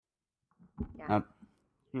Uh,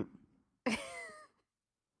 mm.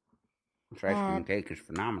 This ice cream cake is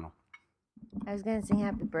phenomenal. I was gonna sing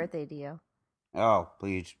happy birthday to you. Oh,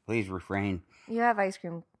 please refrain. You have ice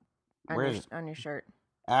cream Where is it? on your shirt.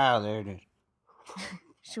 Oh, there it is.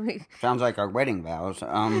 Should we? Sounds like our wedding vows.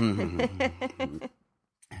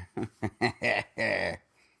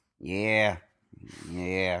 Yeah.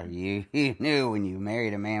 You knew when you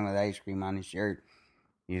married a man with ice cream on his shirt,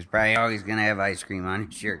 he was probably always gonna have ice cream on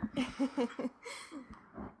his shirt.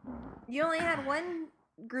 You only had one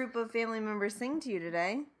group of family members sing to you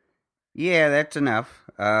today. Yeah, that's enough.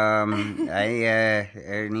 I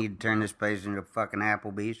need to turn this place into a fucking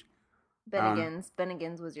Applebee's.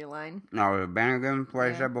 Bennigan's was your line. No, the Bennigan's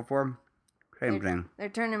place I said before. Same thing. They're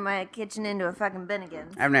turning my kitchen into a fucking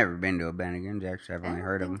Bennigan's. I've never been to a Bennigan's, actually. I've only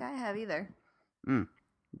heard of them. I don't think I have either.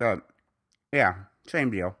 But, yeah,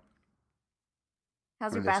 same deal.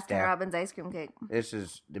 How's your Baskin Robbins ice cream cake? This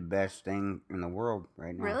is the best thing in the world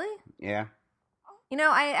right now. Really? Yeah. You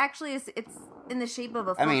know, it's in the shape of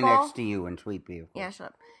a football. I mean, next to you and Sweet Pea. Yeah, shut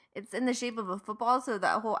up. It's in the shape of a football, so the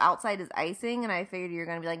whole outside is icing, and I figured you're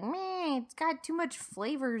going to be like, meh, it's got too much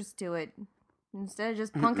flavors to it. Instead of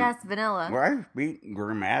just punk-ass vanilla. Will I speak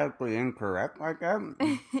grammatically incorrect like that?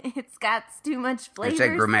 It's got too much flavors. I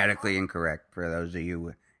say grammatically incorrect for those of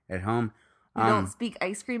you at home. You don't speak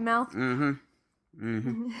ice cream mouth?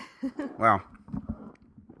 Well,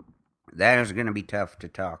 that is going to be tough to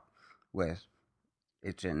talk with.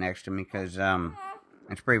 It's next to me because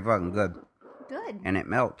it's pretty fucking good. Good. And it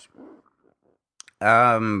melts.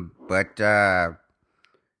 So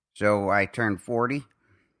I turned 40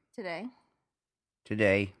 today.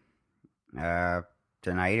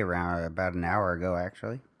 Tonight, around about an hour ago,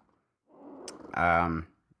 actually. My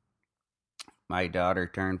daughter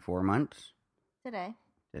turned 4 months today.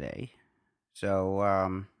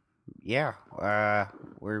 So yeah,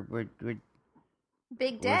 we're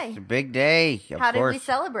big day. It's a big day. How did we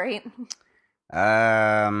celebrate?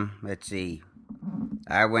 Let's see.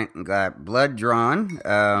 I went and got blood drawn,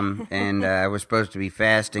 and I was supposed to be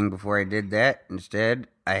fasting before I did that. Instead,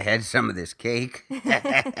 I had some of this cake.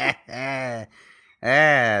 They're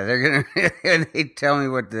gonna they tell me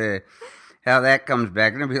how that comes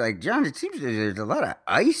back, and I'll be like, John, it seems there's a lot of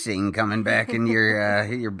icing coming back in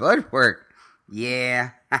your blood work.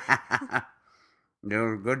 Yeah,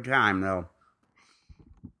 no, good time though.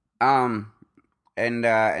 And then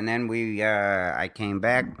I came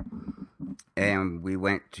back. And we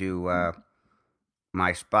went to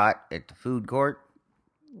my spot at the food court.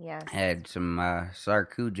 Yes. Had some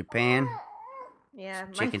Sarku Japan. Yeah,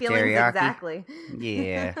 chicken my feelings teriyaki. Exactly.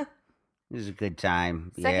 Yeah, it was a good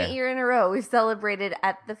time. Second year in a row, we've celebrated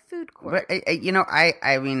at the food court. But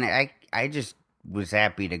I just was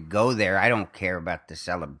happy to go there. I don't care about the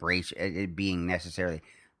celebration, it being necessarily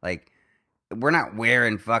like. We're not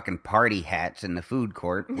wearing fucking party hats in the food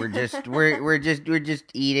court. We're just we're just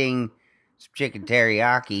eating chicken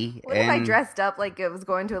teriyaki. What if I dressed up like it was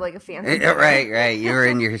going to like a fancy dinner? Right. You were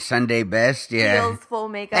in your Sunday best, yeah. Heels, full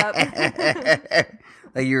makeup.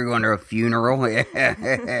 Like you were going to a funeral.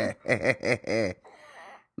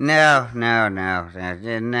 No.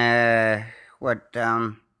 And what?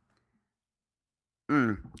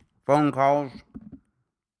 Phone calls.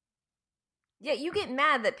 Yeah, you get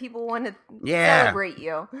mad that people want to celebrate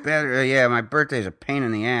you. Yeah, my birthday's a pain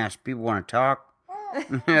in the ass. People want to talk.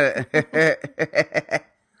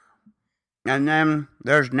 And then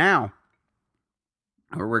there's now,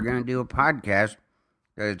 where we're going to do a podcast,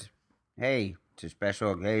 because, hey, it's a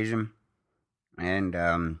special occasion, and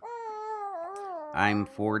I'm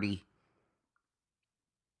 40,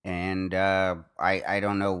 and I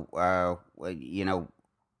don't know, what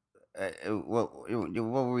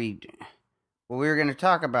we were going to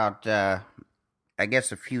talk about, I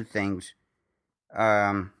guess, a few things.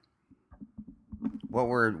 What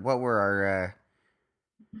were our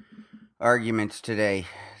arguments today?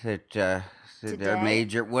 That are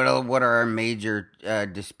major. What are our major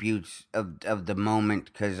disputes of the moment?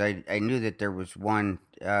 Because I knew that there was one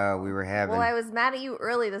we were having. Well, I was mad at you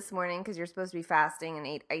early this morning because you're supposed to be fasting and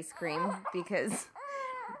ate ice cream because.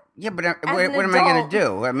 Yeah, but what am I going to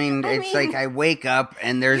do? I mean, like I wake up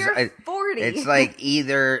and there's you're 40. It's like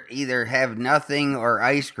either have nothing or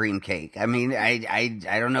ice cream cake. I mean, I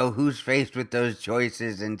don't know who's faced with those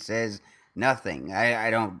choices and says nothing.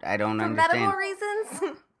 I don't understand. For medical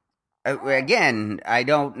reasons. Again, I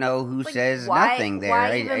don't know who says nothing there.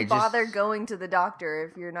 Why even bother going to the doctor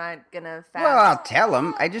if you're not gonna fast? Well, I'll tell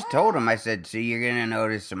him. I just told him. I said, "So you're gonna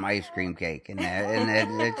notice some ice cream cake," and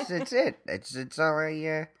that's it. It's all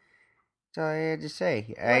right. That's all I had to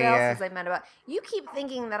say. What else was I mad about? You keep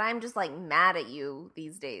thinking that I'm just like mad at you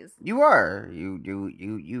these days. You are.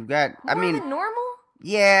 You've got. More than normal?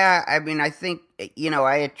 Yeah. I mean, I think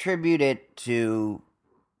I attribute it to.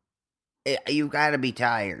 You got to be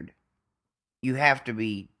tired. You have to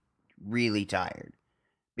be really tired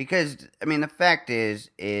because I mean the fact is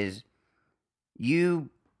you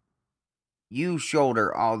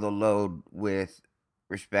shoulder all the load with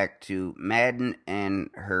respect to Madden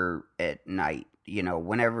and her at night.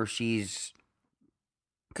 Whenever she's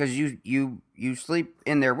because you sleep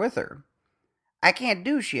in there with her. I can't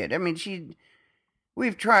do shit. I mean,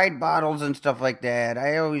 we've tried bottles and stuff like that.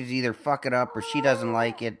 I always either fuck it up or she doesn't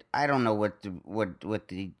like it. I don't know what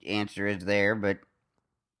the answer is there, but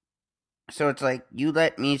so it's like you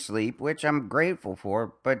let me sleep, which I'm grateful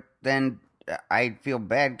for, but then I feel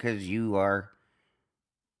bad because you're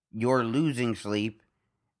losing sleep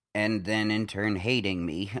and then in turn hating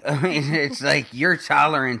me. I mean, it's like your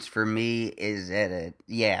tolerance for me is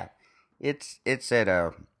it's at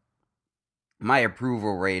a my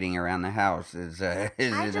approval rating around the house is at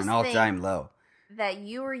an all-time low. That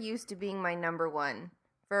you were used to being my number one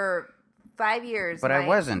for 5 years. But I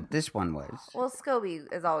wasn't. This one was. Well, Scobie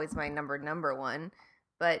is always my number one,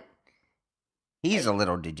 but he's a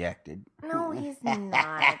little dejected. No, he's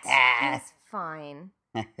not. He's fine.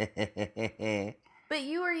 But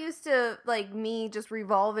you were used to like me just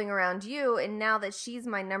revolving around you, and now that she's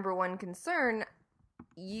my number one concern,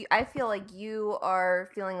 I feel like you are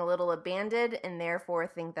feeling a little abandoned and therefore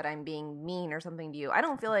think that I'm being mean or something to you. I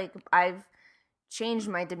don't feel like I've changed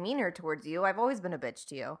my demeanor towards you. I've always been a bitch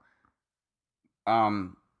to you.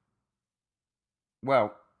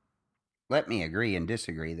 Well, let me agree and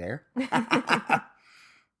disagree there. I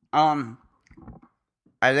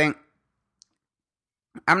think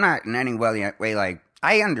I'm not in any way like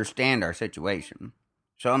I understand our situation,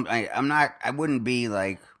 so I wouldn't be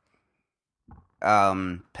like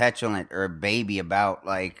petulant or a baby about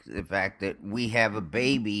like the fact that we have a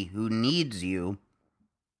baby who needs you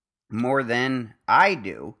more than I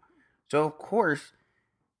do. So of course,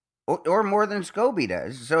 or more than Scobie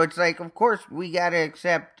does. So it's like, of course, we gotta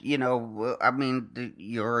accept. I mean,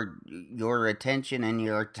 your attention and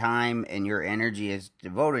your time and your energy is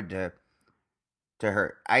devoted to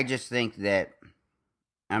her. I just think that,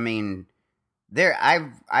 I mean,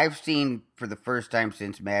 I've seen for the first time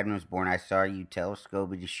since Madden was born. I saw you tell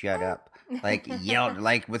Scobie to shut up, like yelled,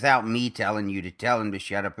 like without me telling you to tell him to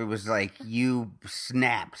shut up. It was like you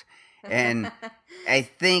snapped, and I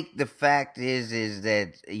think the fact is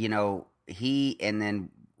that he and then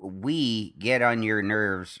we get on your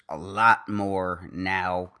nerves a lot more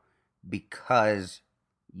now because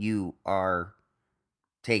you are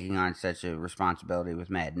taking on such a responsibility with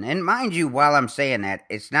Madden. And mind you, while I'm saying that,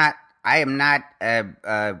 I am not an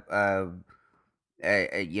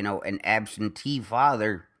absentee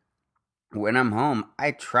father. When I'm home,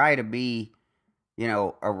 I try to be,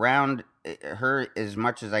 around her as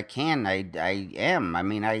much as I can. I am. I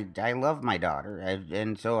mean, I love my daughter,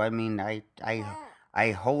 and so I mean,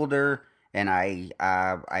 I hold her and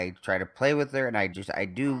I try to play with her, and I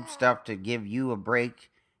do stuff to give you a break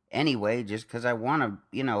anyway, just because I want to,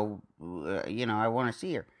 I want to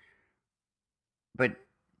see her. But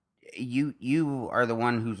you are the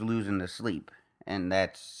one who's losing the sleep, and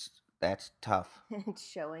that's tough. It's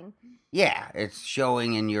showing. Yeah, it's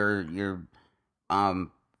showing in your you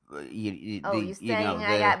saying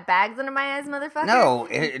I got bags under my eyes, motherfucker?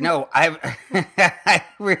 No, I'm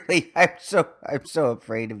so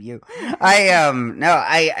afraid of you.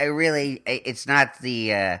 I really, it's not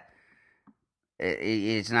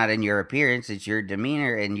it's not in your appearance, it's your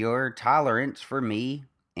demeanor and your tolerance for me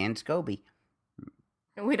and Scobie.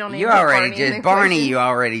 We don't. You already just Barney. You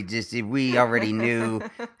already just. We already knew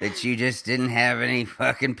that you just didn't have any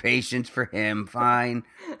fucking patience for him. Fine,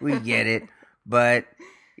 we get it, but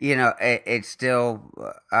it's still.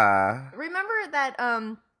 Remember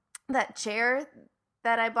that chair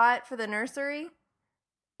that I bought for the nursery?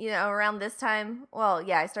 Around this time. Well,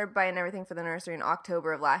 yeah, I started buying everything for the nursery in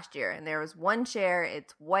October of last year, and there was one chair.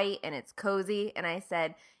 It's white and it's cozy, and I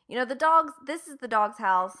said, the dogs, this is the dog's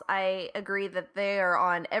house. I agree that they are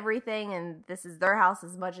on everything and this is their house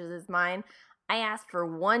as much as it's mine. I asked for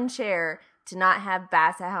one chair to not have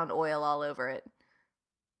Basset Hound oil all over it.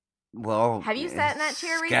 Well, have you sat in that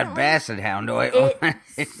chair recently? Got Basset Hound oil.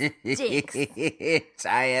 It stinks.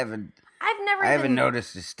 I haven't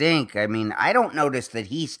noticed the stink. I mean, I don't notice that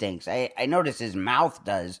he stinks. I notice his mouth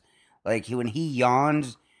does. Like when he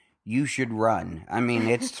yawns, you should run. I mean,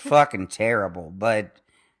 it's fucking terrible, but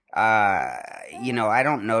I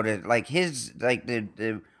don't notice like his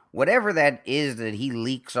the whatever that is that he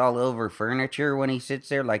leaks all over furniture when he sits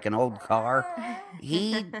there like an old car,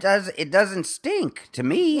 it doesn't stink. To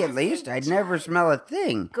me, at Yes, least. it I'd never does. smell a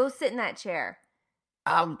thing. Go sit in that chair.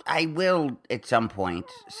 I will at some point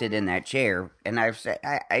sit in that chair, and I've said,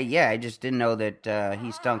 I just didn't know that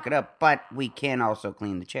he stunk it up. But we can also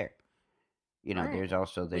clean the chair. You know, All right. there's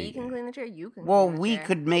also the. You can clean the chair. You can. Well, clean the we chair.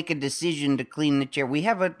 could make a decision to clean the chair. We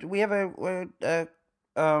have a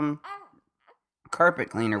carpet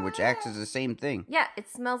cleaner which acts as the same thing. Yeah, it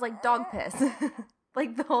smells like dog piss.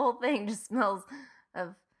 Like the whole thing just smells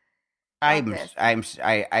of. I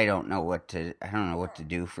don't know what to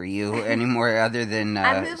do for you anymore other than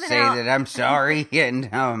say out. that I'm sorry and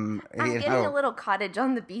I'm getting a little cottage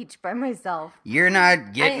on the beach by myself. You're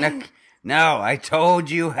not getting No, I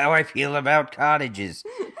told you how I feel about cottages.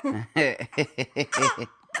 All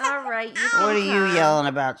right, you can What are you come. yelling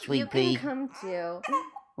about, Sweet Pea? You can come too.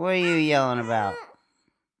 What are you yelling about?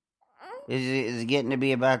 Is it getting to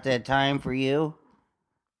be about that time for you?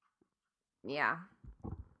 Yeah.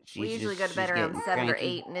 We usually go to bed around 7 or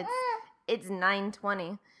 8, and it's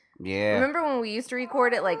 9:20. Yeah. Remember when we used to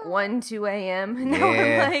record at like 1, 2 a.m.? Now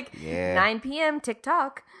we're like 9 p.m.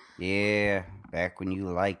 TikTok. Yeah, back when you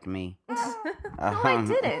liked me. No, I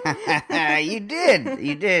didn't. You did.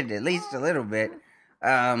 You did, at least a little bit.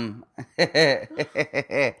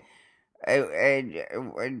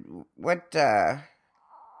 What,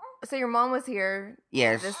 So your mom was here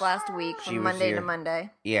this last week from Monday to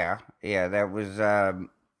Monday. Yeah, that was, I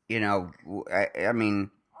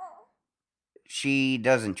mean, she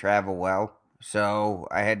doesn't travel well, so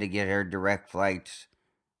I had to get her direct flights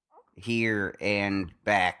here and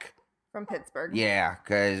back. From Pittsburgh. Yeah,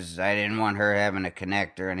 because I didn't want her having to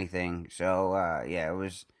connect or anything. So, it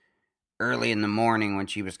was early in the morning when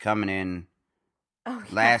she was coming in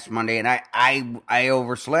last Monday, and I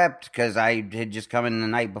overslept because I had just come in the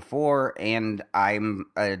night before, and I'm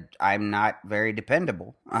not very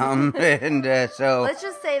dependable. And so let's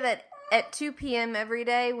just say that at 2 p.m. every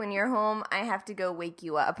day when you're home, I have to go wake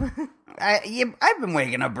you up. I've been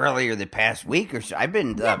waking up earlier the past week or so. I've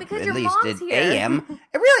been up because at your least mom's at here. a.m.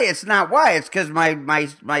 Really, it's not why. It's because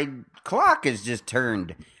my clock is just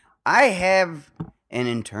turned. I have an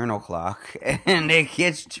internal clock, and it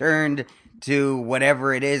gets turned to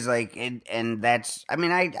whatever it is, and that's. I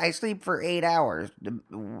mean, I sleep for 8 hours,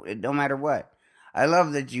 no matter what. I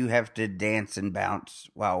love that you have to dance and bounce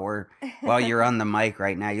while you're on the mic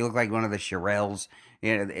right now. You look like one of the Shirelles.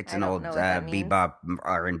 You know, it's an old bebop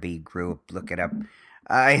R&B group. Look it up.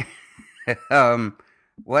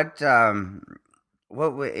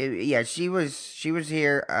 She was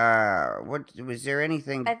here. What was there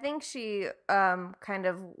anything? I think she kind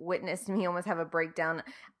of witnessed me almost have a breakdown.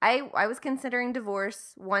 I was considering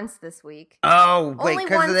divorce once this week. Oh, wait,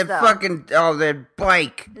 because of that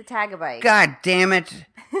bike. The Tag-A-Bike. God damn it.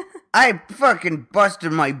 I fucking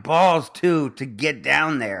busted my balls too to get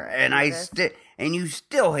down there, and and you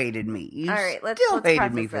still hated me. All right, let's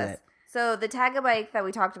hated me for this. that. So the Tag-A-Bike that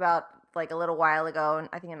we talked about like a little while ago,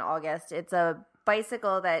 I think in August, it's a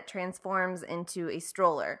bicycle that transforms into a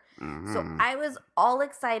stroller. Mm-hmm. So I was all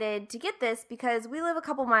excited to get this because we live a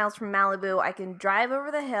couple miles from Malibu. I can drive over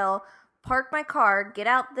the hill, park my car, get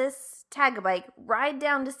out this Tag-A-Bike, ride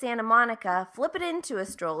down to Santa Monica, flip it into a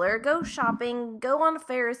stroller, go shopping, go on a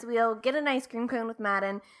Ferris wheel, get an ice cream cone with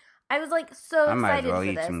Madden. I was like so excited for this. I might as well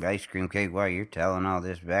eat some ice cream cake while you're telling all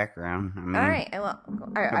this background. I mean, all right, I will.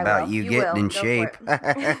 About you getting in shape.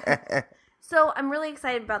 So I'm really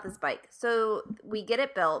excited about this bike. So we get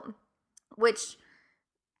it built, which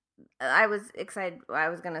I was excited. I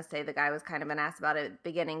was going to say the guy was kind of an ass about it at the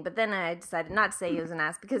beginning, but then I decided not to say he was an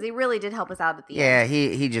ass because he really did help us out at the end. Yeah,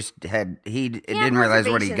 he didn't realize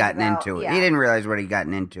what he'd gotten into. Yeah. He didn't realize what he'd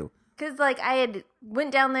gotten into. Because, like, I had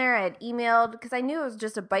went down there, I had emailed, because I knew it was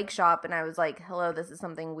just a bike shop, and I was like, hello, this is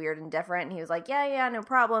something weird and different, and he was like, yeah, no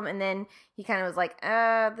problem, and then he kind of was like,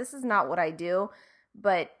 this is not what I do,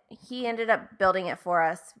 but he ended up building it for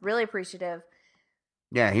us, really appreciative.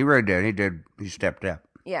 Yeah, he really did, he stepped up.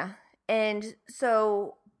 Yeah, and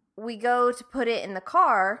so we go to put it in the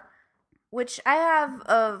car, which I have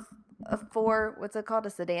a what's it called, a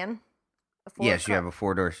sedan? Yes, you have a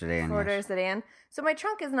 4-door sedan. Four-door sedan. So my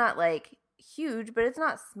trunk is not like huge, but it's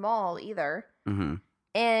not small either. Mm-hmm.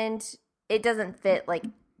 And it doesn't fit like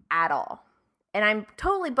at all. And I'm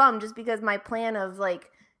totally bummed just because my plan of like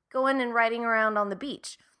going and riding around on the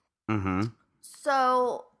beach. Mm-hmm.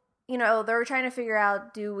 So, you know, they were trying to figure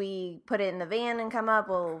out, do we put it in the van and come up?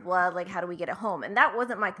 Well, like, how do we get it home? And that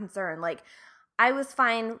wasn't my concern. Like, I was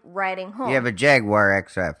fine riding home. You have a Jaguar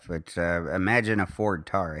XF. It's imagine a Ford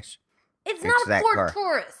Taurus. It's not a Ford car.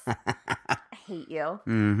 Taurus. I hate you.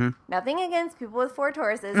 Mm-hmm. Nothing against people with 4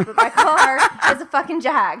 Tauruses, but my car is a fucking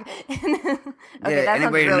Jag. Okay, that sounds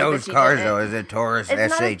anybody who really knows bitchy, cars doesn't it? though is a Taurus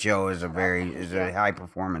It's not a- SHO is a Yeah. high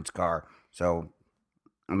performance car. So,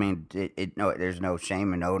 I mean, there's no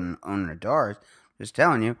shame in owning a Taurus. Just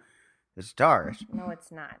telling you, it's a Taurus. No,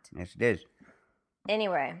 it's not. Yes, it is.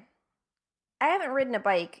 Anyway, I haven't ridden a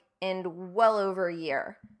bike in well over a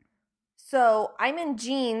year. So I'm in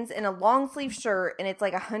jeans and a long sleeve shirt, and it's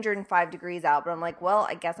like 105 degrees out. But I'm like, well,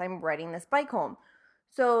 I guess I'm riding this bike home.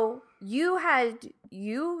 So you had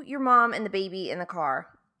your mom, and the baby in the car,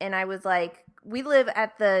 and I was like, we live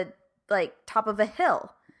at the like top of a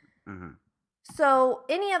hill. Mm-hmm. So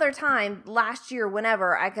any other time last year,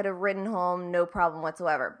 whenever, I could have ridden home, no problem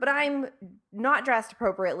whatsoever. But I'm not dressed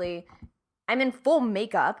appropriately. I'm in full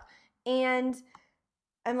makeup, and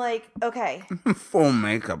I'm like, okay. Full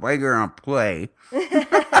makeup. Like you're gonna play.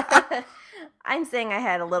 I'm saying I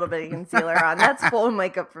had a little bit of concealer on. That's full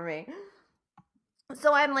makeup for me.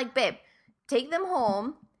 So I'm like, babe, take them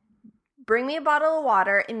home, bring me a bottle of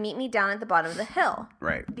water, and meet me down at the bottom of the hill.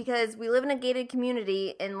 Right. Because we live in a gated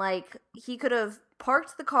community, and like he could have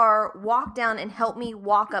parked the car, walked down, and helped me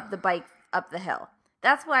walk up the bike up the hill.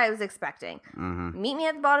 That's what I was expecting. Mm-hmm. Meet me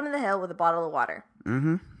at the bottom of the hill with a bottle of water.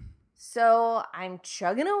 Mm-hmm. So I'm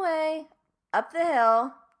chugging away up the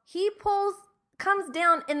hill. He comes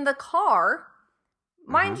down in the car.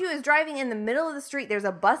 Mind you, is driving in the middle of the street. There's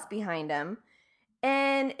a bus behind him.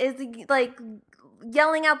 And is like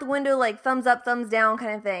yelling out the window like thumbs up, thumbs down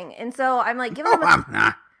kind of thing. And so I'm like giving him I'm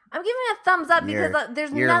not. I'm giving him a thumbs up because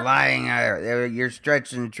there's You're lying. You're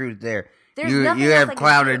stretching the truth there. There's You nothing you else have I can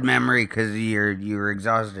clouded do. memory because you were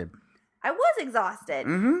exhausted. I was exhausted.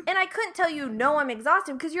 Mm-hmm. And I couldn't tell you, no, I'm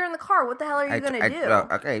exhausted because you're in the car. What the hell are you going to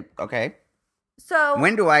do? Okay. So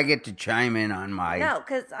When do I get to chime in on my no,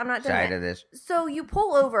 because I'm not done side yet. of this? So you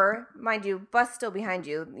pull over, mind you, bus still behind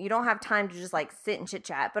you. You don't have time to just like sit and chit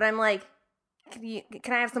chat. But I'm like,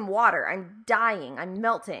 can I have some water? I'm dying. I'm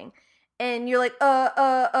melting. And you're like,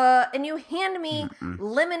 and you hand me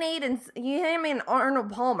lemonade and you hand me an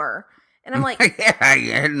Arnold Palmer. And I'm like, yeah,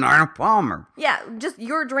 you had an Arnold Palmer. yeah, just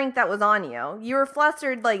your drink that was on you. You were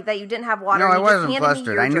flustered like that you didn't have water. No, and I you just wasn't handed me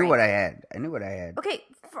flustered. your I knew drink. what I had. I knew what I had. Okay,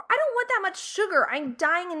 I don't want that much sugar. I'm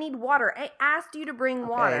dying and need water. I asked you to bring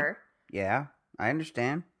water. Yeah, I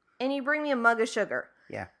understand. And you bring me a mug of sugar.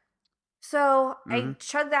 Yeah. So I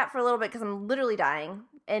chug that for a little bit because I'm literally dying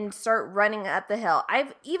and start running up the hill.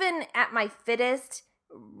 I've even at my fittest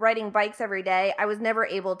riding bikes every day, I was never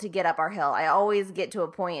able to get up our hill. I always get to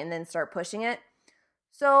a point and then start pushing it.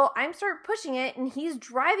 So I'm start pushing it and he's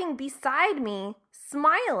driving beside me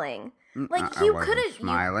smiling. Like I you wasn't could have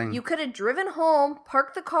smiling. you could have driven home,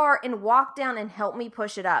 parked the car, and walked down and helped me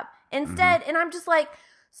push it up. Instead, and I'm just like,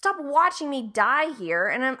 stop watching me die here.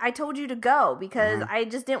 And I told you to go because I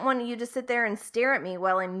just didn't want you to sit there and stare at me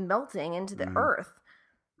while I'm melting into the earth.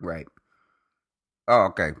 Right. Oh,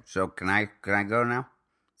 okay. So can I go now?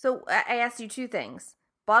 So I asked you 2 things: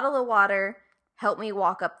 bottle of water, help me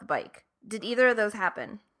walk up the bike. Did either of those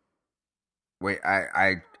happen? Wait,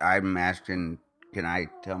 I'm asking. Can I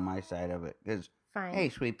tell my side of it? Because Fine. hey,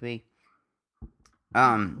 sweet pea.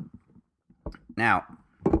 Now,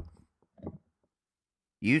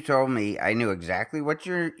 you told me I knew exactly what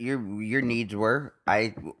your needs were.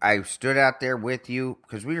 I stood out there with you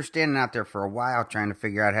because we were standing out there for a while trying to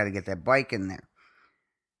figure out how to get that bike in there.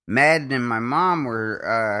 Madden and my mom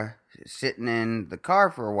were sitting in the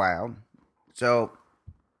car for a while. So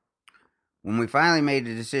when we finally made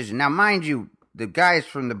the decision, now mind you, the guys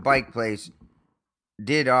from the bike place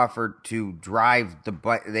did offer to drive the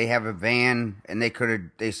bike. They have a van, and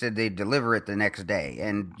they said they'd deliver it the next day.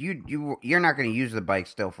 And you're not going to use the bike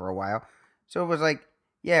still for a while, so it was like,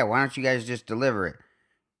 yeah, why don't you guys just deliver it?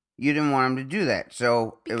 You didn't want them to do that,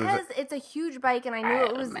 so because it's a huge bike, and I knew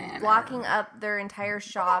it was blocking up their entire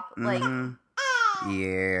shop. Like,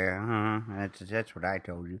 yeah, that's what I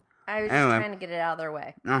told you. I was just trying to get it out of their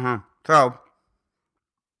way. So.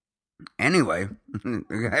 Anyway,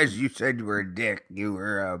 as you said, you were a dick. You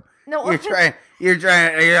were no. You're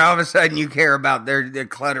trying. All of a sudden, you care about they're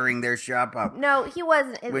cluttering their shop up. No, he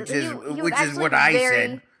wasn't. Which he is was what I very...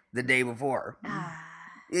 said the day before.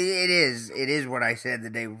 It is what I said the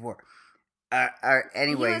day before.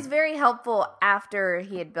 Anyway, he was very helpful after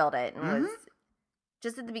he had built it, and was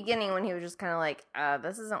just at the beginning when he was just kind of like,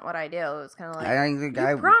 "This isn't what I do." It was kind of like, I think the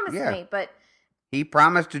guy promised me, but. He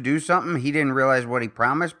promised to do something. He didn't realize what he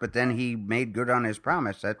promised, but then he made good on his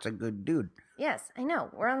promise. That's a good dude. Yes, I know.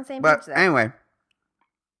 We're on the same But page there. anyway,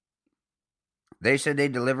 they said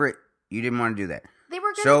they'd deliver it. You didn't want to do that. They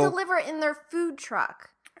were going to deliver it in their food truck.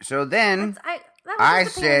 So then that was I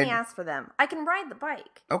just a pain in said, the ass for them. I can ride the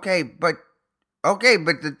bike. okay, but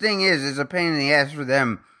the thing is, it's a pain in the ass for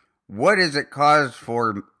them. What does it cause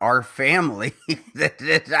for our family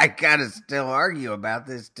that I gotta still argue about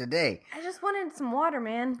this today? I just wanted some water,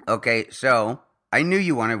 man. Okay, so I knew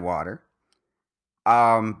you wanted water.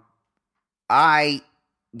 I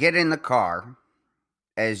get in the car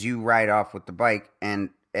as you ride off with the bike, and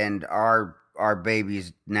our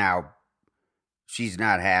baby's now, she's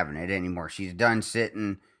not having it anymore. She's done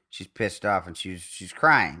sitting. She's pissed off, and she's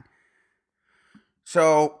crying.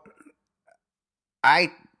 So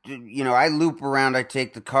I loop around. I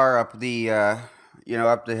take the car up the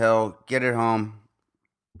up the hill, get it home.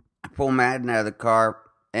 I pull Madden out of the car,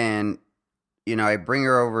 and I bring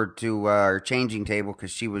her over to our changing table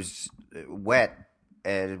because she was wet,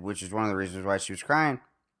 which is one of the reasons why she was crying.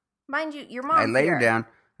 Mind you, your mom's I lay her down.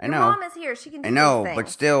 I know. Your mom is here. She can do I know, these things. but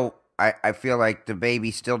still, I feel like the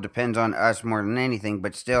baby still depends on us more than anything.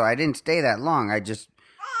 But still, I didn't stay that long. I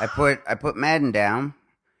put Madden down,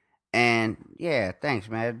 and yeah, thanks,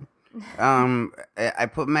 Madden. I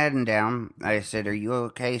put Madden down. I said, "Are you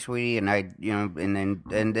okay, sweetie?" And and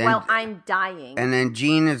then. Well, I'm dying. And then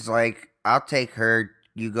Jean is like, "I'll take her.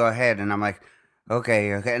 You go ahead." And I'm like,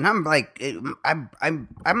 "Okay." And I'm like, I'm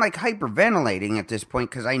like hyperventilating at this point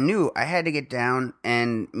because I knew I had to get down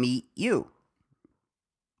and meet you.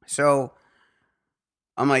 So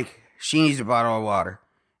I'm like, she needs a bottle of water.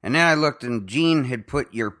 And then I looked, and Jean had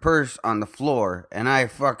put your purse on the floor, and I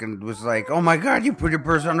fucking was like, "Oh my God, you put your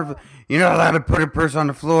purse on the floor. You're not allowed to put a purse on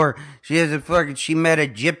the floor." She met a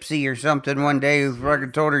gypsy or something one day who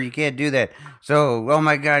fucking told her you can't do that. So, oh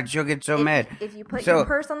my God, she'll get so mad. If you put your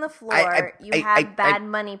purse on the floor, you have bad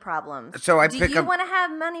money problems. So do you want to have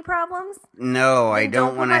money problems? No, then I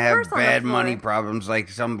don't want to have bad floor. money problems like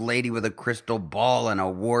some lady with a crystal ball and a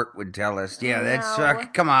wart would tell us. Yeah, that's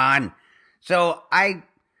come on. So I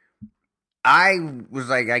was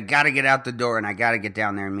like, I gotta get out the door and I gotta get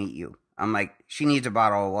down there and meet you. I'm like, she needs a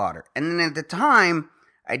bottle of water. And then at the time,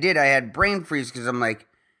 I had brain freeze because I'm like,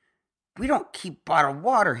 we don't keep bottled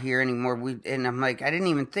water here anymore. And I'm like, I didn't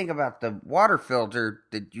even think about the water filter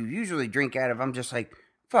that you usually drink out of. I'm just like,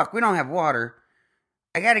 fuck, we don't have water.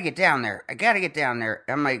 I gotta get down there.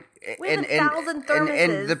 I'm like, we have 1,000 thermoses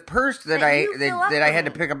and the purse that I had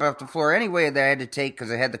to pick up off the floor anyway, that I had to take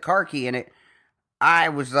because I had the car key in it. I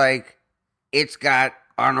was like, it's got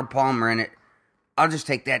Arnold Palmer in it. I'll just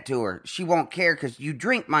take that to her. She won't care because you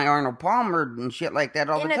drink my Arnold Palmer and shit like that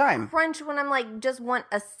all the time. In a crunch when I'm like, just want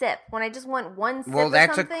a sip. When I just want one sip. Well,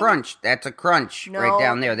 that's a crunch. That's a crunch right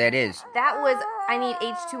down there. That is. That was, I need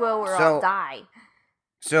H2O or I'll die.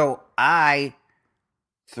 So I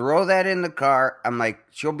throw that in the car. I'm like,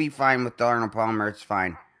 she'll be fine with the Arnold Palmer. It's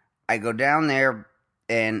fine. I go down there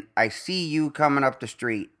and I see you coming up the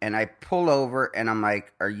street and I pull over and I'm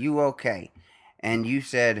like, are you okay? And you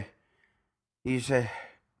said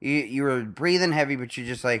you were breathing heavy, but you're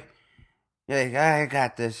just like, I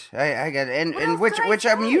got this. I got it. And which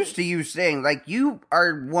I'm used to you saying. Like, you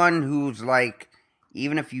are one who's like,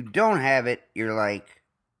 even if you don't have it, you're like,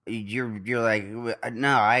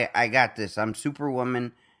 no, I got this. I'm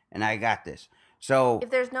Superwoman and I got this. So if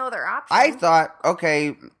there's no other option, I thought,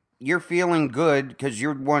 okay, you're feeling good because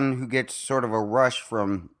you're one who gets sort of a rush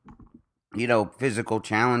from, physical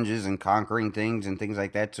challenges and conquering things and things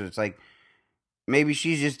like that. So it's like, maybe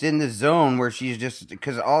she's just in the zone where she's just,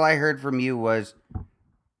 because all I heard from you was,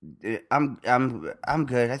 I'm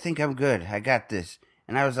good. I think I'm good. I got this.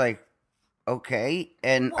 And I was like, okay.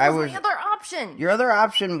 And what was my other option? Your other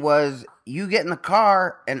option was you get in the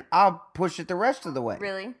car and I'll push it the rest of the way.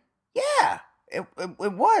 Really? Yeah. It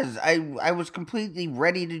was. I was completely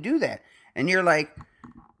ready to do that. And you're like,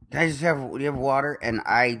 do you have water? And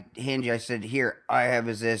I said, here, I have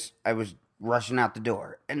is this. I was rushing out the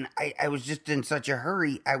door. And I was just in such a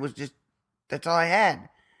hurry. That's all I had.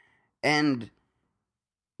 And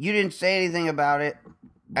you didn't say anything about it.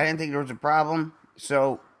 I didn't think there was a problem.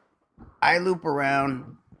 So I loop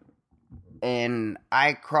around and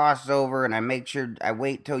I cross over and I make sure I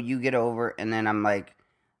wait till you get over. And then I'm like,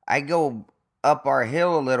 I go up our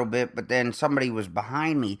hill a little bit, but then somebody was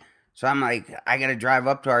behind me. So I'm like, I got to drive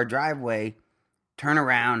up to our driveway, turn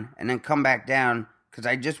around, and then come back down because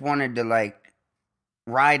I just wanted to, like,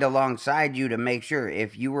 ride alongside you to make sure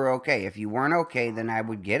if you were okay. If you weren't okay, then I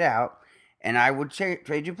would get out and I would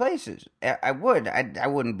trade you places. I would. I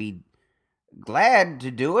wouldn't be glad to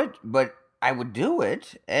do it, but I would do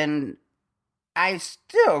it. And I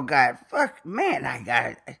still got,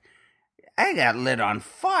 I got lit on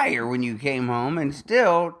fire when you came home, and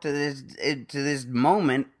still to this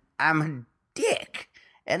moment, I'm a dick.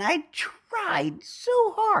 And I tried so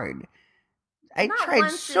hard. I Not tried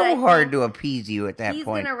once did I so hard think to appease you at that He's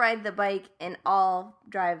point. gonna ride the bike and I'll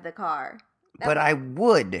drive the car. But I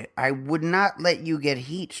would not let you get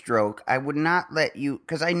heat stroke. I would not let you,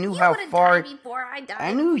 because I knew You how would have far. died before I died.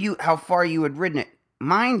 I knew how far you had ridden it.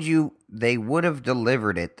 Mind you, they would have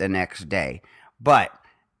delivered it the next day, but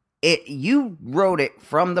you rode it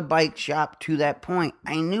from the bike shop to that point.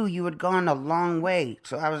 I knew you had gone a long way,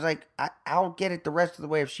 so I was like, I'll get it the rest of the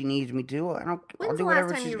way if she needs me to. I'll When's do the whatever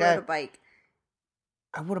last time she's you got. rode a bike?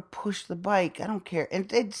 I would have pushed the bike. I don't care.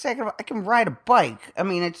 And second of all, I can ride a bike. I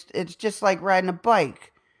mean, it's just like riding a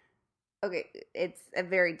bike. Okay, it's a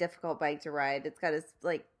very difficult bike to ride. It's got a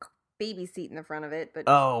like baby seat in the front of it, but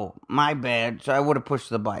Oh, my bad. So I would have pushed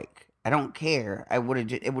the bike. I don't care. It would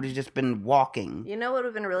have just been walking. you know what would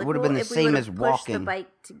have been really It would have cool been the if we same would as have pushed the walking. bike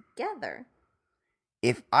together.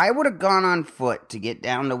 If I would have gone on foot to get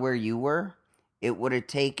down to where you were, it would have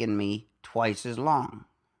taken me twice as long.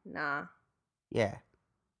 Nah. Yeah.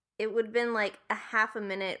 It would have been like a half a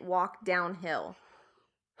minute walk downhill.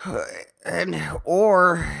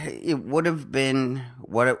 Or it would have been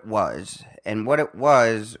what it was. And what it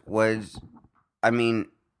was, I mean,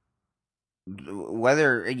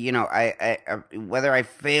 whether, whether I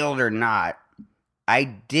failed or not, I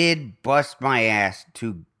did bust my ass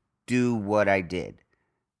to do what I did.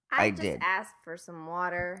 I just did. asked for some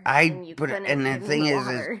water, and you couldn't and the give thing me is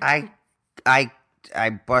water. I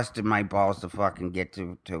busted my balls to fucking get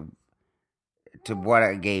to what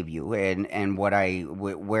I gave you and what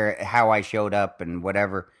how I showed up and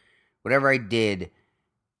whatever I did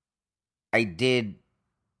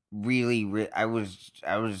really I was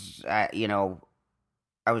I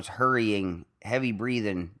was hurrying, heavy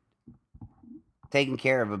breathing, taking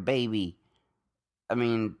care of a baby. I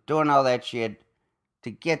mean, doing all that shit to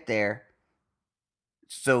get there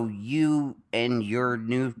so you and your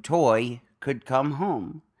new toy could come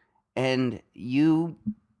home. And you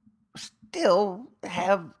still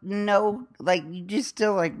have no, like, you just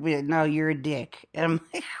still like, no, you're a dick. And I'm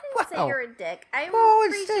like, wow. Say you're a dick. I'm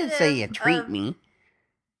Instead say you treat me.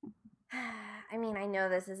 I mean, I know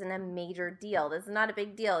this isn't a major deal. This is not a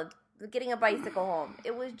big deal. Getting a bicycle home.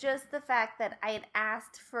 It was just the fact that I had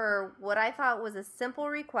asked for what I thought was a simple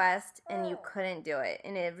request and you couldn't do it.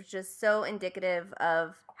 And it was just so indicative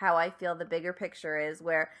of how I feel the bigger picture is,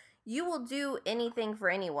 where you will do anything for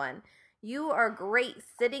anyone. You are great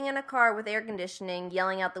sitting in a car with air conditioning,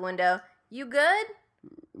 yelling out the window, "You good?"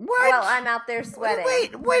 What? Well, I'm out there sweating.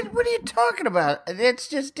 Wait, what are you talking about? That's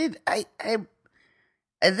just it. I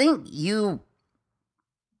think you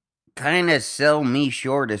kind of sell me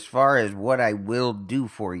short as far as what I will do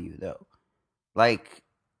for you, though. Like,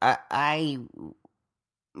 I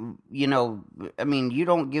mean, you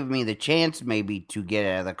don't give me the chance maybe to get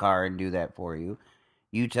out of the car and do that for you.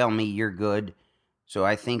 You tell me you're good, so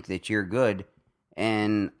I think that you're good,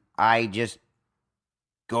 and I just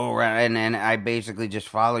go around and I basically just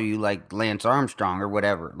follow you like Lance Armstrong or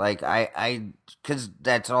whatever. Like, because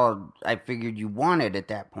that's all I figured you wanted at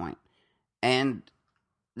that point. And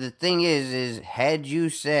the thing is had you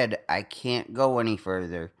said, I can't go any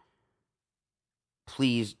further,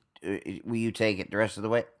 please, will you take it the rest of the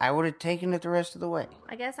way? I would have taken it the rest of the way.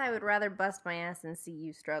 I guess I would rather bust my ass and see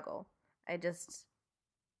you struggle.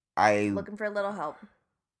 Looking for a little help.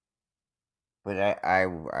 But I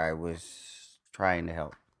was trying to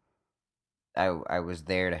help. I was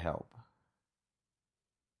there to help.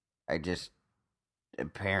 I just,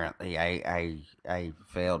 apparently, I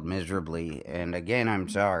failed miserably, and again, I'm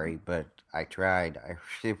sorry, but I tried.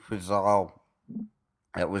 That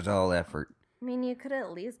was all effort. I mean, you could have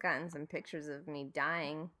at least gotten some pictures of me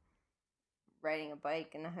dying, riding a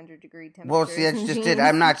bike in 100-degree temperatures. Well, see, that's just it.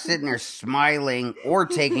 I'm not sitting there smiling or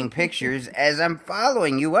taking pictures as I'm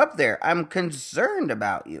following you up there. I'm concerned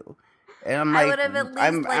about you. And I'm like, I would have at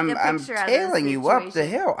least I'm tailing you up the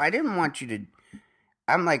hill. I didn't want you to.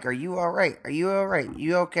 I'm like, are you all right? Are you all right?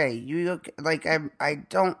 You okay? You okay? Like, I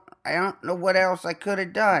don't know what else I could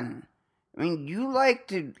have done. I mean, you like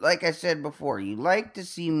to, like I said before, you like to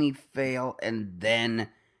see me fail and then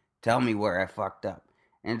tell me where I fucked up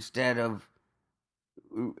instead of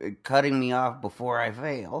cutting me off before I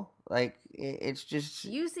fail. Like, it's just...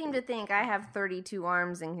 You seem to think I have 32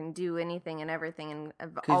 arms and can do anything and everything and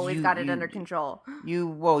I've always got it under control.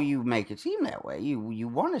 You make it seem that way. You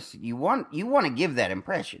want to give that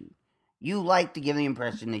impression. You like to give the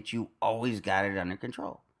impression that you always got it under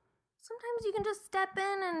control. Sometimes you can just step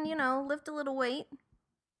in and, lift a little weight.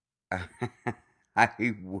 I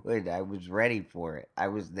would. I was ready for it. I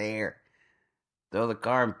was there. Throw the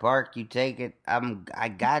car in park, you take it. I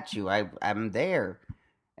got you. I'm there.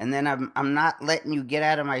 and then I'm not letting you get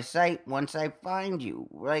out of my sight once I find you.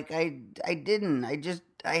 Like I didn't.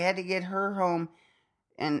 I had to get her home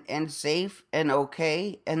and safe and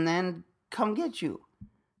okay, and then come get you.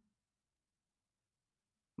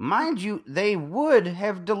 Mind you, they would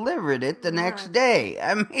have delivered it the next day.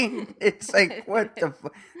 I mean, it's like, what the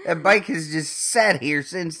fuck? That bike has just sat here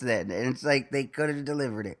since then, and it's like they could have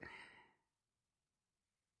delivered it.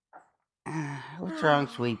 What's wrong,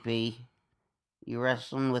 Sweet Pea? You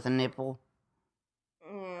wrestling with a nipple?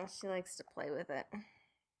 She likes to play with it.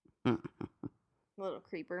 Little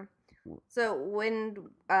creeper. So when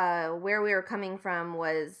where we were coming from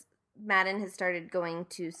was Madden has started going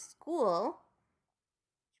to school.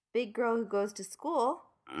 Big girl who goes to school.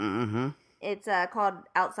 Mm-hmm. It's called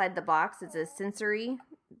Outside the Box. It's a sensory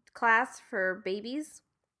class for babies.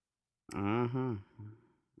 Mm-hmm.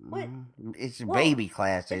 What? It's a baby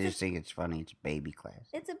class. I just think it's funny. It's a baby class.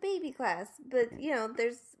 It's a baby class, but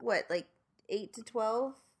there's what, like 8 to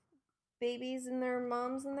 12 babies and their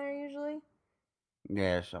moms in there usually.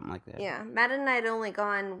 Yeah, something like that. Yeah, Matt and I had only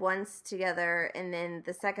gone once together, and then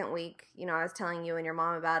the second week, I was telling you and your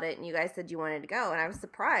mom about it, and you guys said you wanted to go, and I was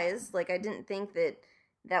surprised. Like, I didn't think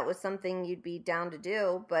that was something you'd be down to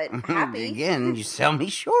do, but happy. Again, you sell me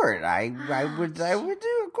short. I would do.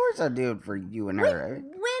 Of course, I'd do it for you and her.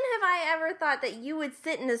 When have I ever thought that you would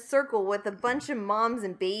sit in a circle with a bunch of moms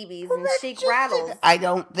and babies and shake rattles? I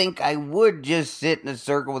don't think I would just sit in a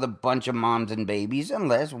circle with a bunch of moms and babies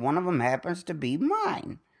unless one of them happens to be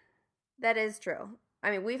mine. That is true.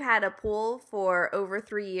 I mean, we've had a pool for over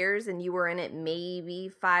 3 years, and you were in it maybe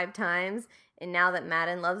 5 times. And now that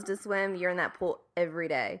Madden loves to swim, you're in that pool every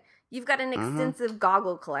day. You've got an extensive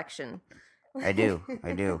goggle collection. I do.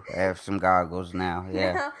 I have some goggles now.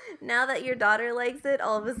 Yeah. Now that your daughter likes it,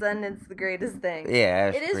 all of a sudden it's the greatest thing. Yeah,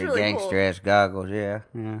 it is really gangster ass goggles. Yeah.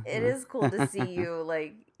 It is cool to see you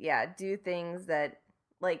do things that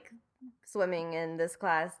like swimming in this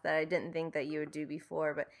class that I didn't think that you would do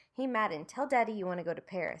before. But hey, Madden, tell Daddy you want to go to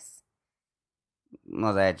Paris.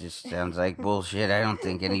 Well, that just sounds like bullshit. I don't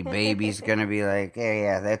think any baby's gonna be like, hey,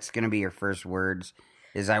 yeah, that's gonna be your first words.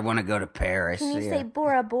 Is I want to go to Paris. Can you say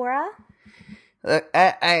Bora Bora? I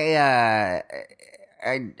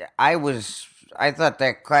thought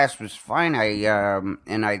that class was fine.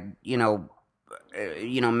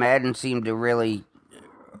 Madden seemed to really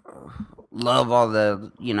love all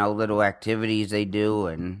the, little activities they do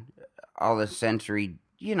and all the sensory,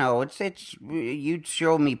 it's, you'd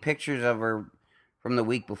show me pictures of her from the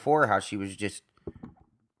week before, how she was just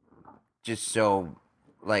so,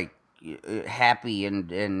 like, happy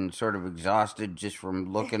and sort of exhausted just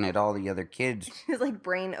from looking at all the other kids. She was like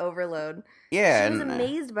brain overload. Yeah, she was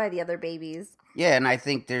amazed by the other babies. Yeah, and I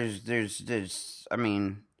think there's I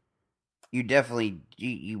mean, you definitely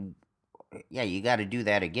you got to do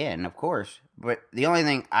that again, of course. But the only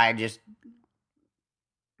thing I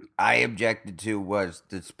objected to was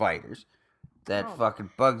the spiders. That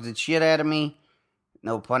fucking bugs the shit out of me.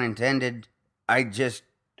 No pun intended. There's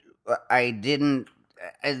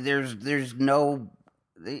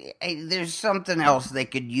something else they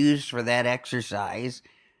could use for that exercise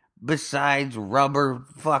besides rubber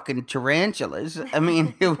fucking tarantulas. I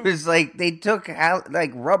mean, it was like they took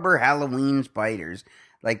rubber Halloween spiders,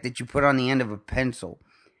 like that you put on the end of a pencil,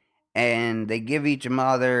 and they give each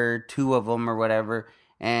mother 2 of them or whatever,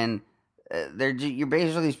 and you're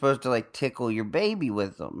basically supposed to like tickle your baby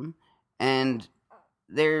with them, and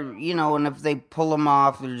they're, and if they pull them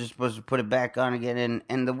off, they're just supposed to put it back on again,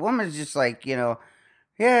 and the woman's just like, yeah,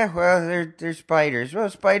 well, they're spiders. Well,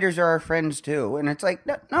 spiders are our friends too, and it's like,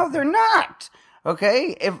 no, they're not.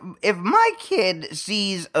 Okay, if my kid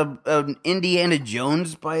sees an Indiana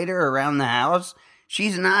Jones spider around the house,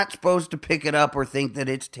 she's not supposed to pick it up or think that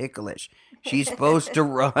it's ticklish. She's supposed to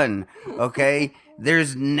run. Okay,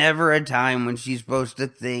 there's never a time when she's supposed to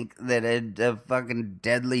think that a fucking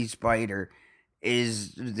deadly spider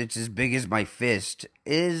that's as big as my fist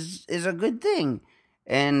is a good thing,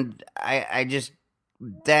 and I just.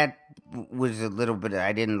 That was a little bit.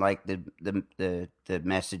 I didn't like the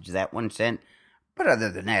message that one sent, but other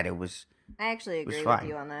than that, it was. I actually agree with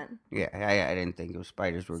you on that. Yeah, I didn't think those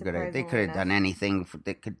spiders were good. They could have done anything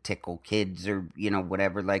that could tickle kids or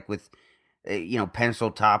whatever, like with pencil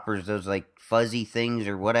toppers, those like fuzzy things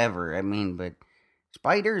or whatever. I mean, but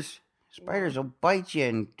spiders will bite you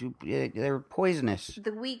and they're poisonous.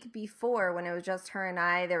 The week before, when it was just her and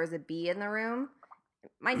I, there was a bee in the room.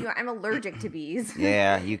 Mind you, I'm allergic to bees.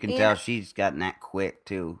 Yeah, you can tell she's gotten that quick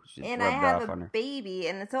too. It's And I rubbed have off a on her. baby,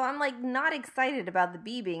 and so I'm like not excited about the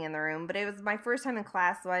bee being in the room, but it was my first time in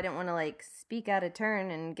class, so I didn't want to like speak out of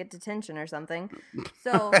turn and get detention or something.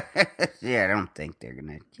 So, Yeah, I don't think they're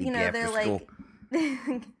gonna keep you after they're school.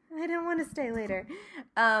 like, I don't want to stay later.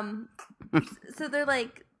 Um, so they're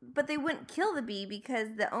like, but they wouldn't kill the bee because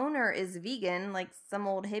the owner is vegan, like some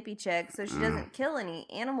old hippie chick, so she doesn't kill any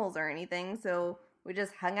animals or anything. So we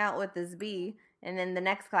just hung out with this bee, and then the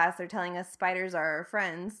next class they're telling us spiders are our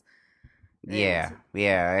friends. Yeah, And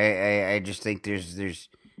yeah. I just think there's.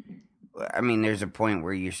 I mean, there's a point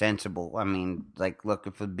where you're sensible. I mean, like, look,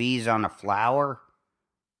 if a bee's on a flower,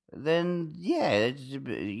 then yeah,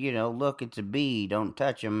 look, it's a bee. Don't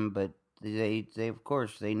touch them. But they of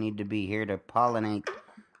course they need to be here to pollinate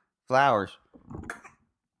flowers.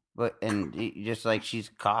 But just like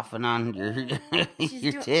she's coughing on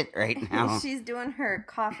your tit right now. She's doing her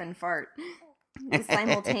cough and fart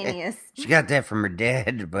simultaneous. She got that from her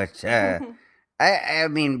dad, but I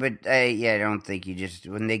mean, but yeah, I don't think you just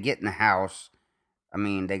when they get in the house. I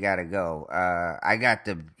mean, they gotta go. I got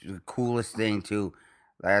the coolest thing too.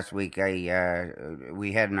 Last week, we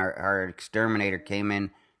had our exterminator came in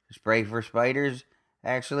to spray for spiders.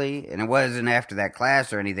 Actually, and it wasn't after that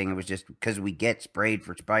class or anything. It was just because we get sprayed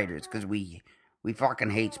for spiders because we fucking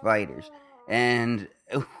hate spiders. And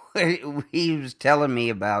he was telling me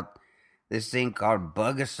about this thing called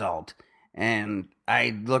bug assault, and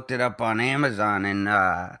I looked it up on Amazon, and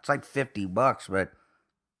it's like $50, but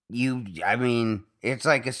I mean, it's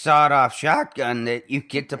like a sawed-off shotgun that you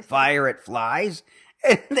get to fire at flies,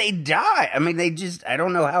 and they die. I mean, I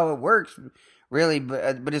don't know how it works, really,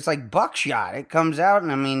 but it's like buckshot. It comes out,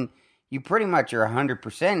 and I mean, you pretty much are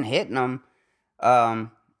 100% hitting them.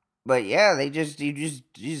 But yeah, you just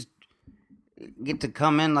get to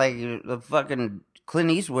come in like the fucking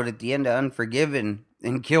Clint Eastwood at the end of Unforgiven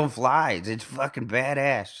and kill flies. It's fucking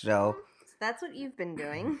badass, so... That's what you've been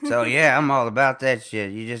doing. So yeah, I'm all about that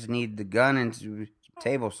shit. You just need the gun and some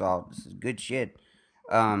table salt. This is good shit.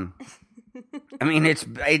 I mean,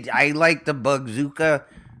 I like the Bugzooka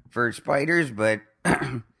for spiders, but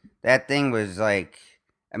that thing was like,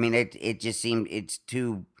 I mean, it just seemed it's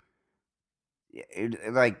too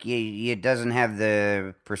like it doesn't have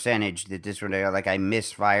the percentage that this one. Like I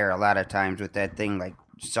misfire a lot of times with that thing, like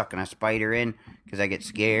sucking a spider in because I get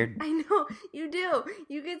scared. I know you do.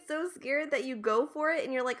 You get so scared that you go for it,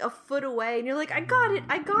 and you're like a foot away, and you're like, "I got it,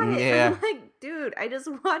 I got it." Yeah. I'm like, dude, I just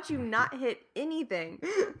watch you not hit anything.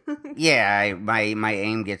 Yeah, my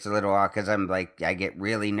aim gets a little off because I'm like I get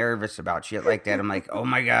really nervous about shit like that. I'm like, oh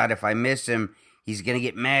my god, if I miss him, he's gonna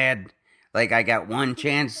get mad. Like I got one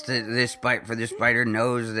chance to for this spider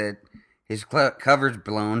knows that his cover's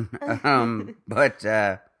blown. But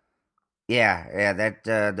yeah, that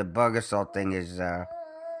the bug assault thing is So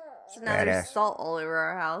now there's badass. salt all over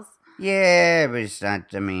our house. Yeah, but it's not.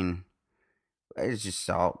 I mean, it's just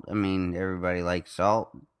salt. I mean, everybody likes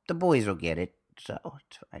salt. The boys will get it, so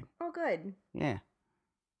it's fine. Oh, good. Yeah.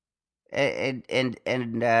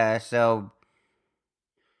 So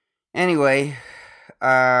anyway,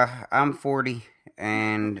 I'm 40,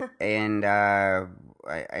 and I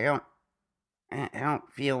don't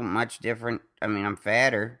feel much different. I mean, I'm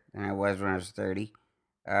fatter than I was when I was 30.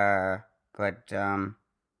 But I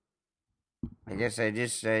guess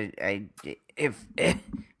if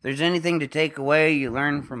there's anything to take away you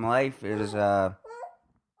learn from life is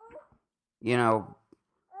you know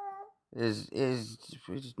is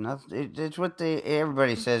it's nothing. It's what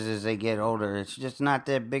everybody says as they get older. It's just not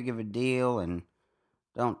that big of a deal, and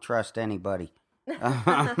don't trust anybody.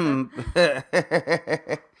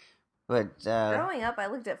 But Growing up, I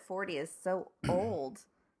looked at 40 as so old.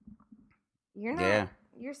 You're not. yeah,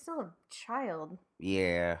 You're still a child.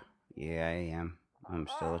 yeah, I am. I'm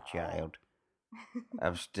still a child.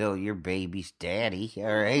 I'm still your baby's daddy. All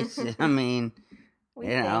right. I mean, We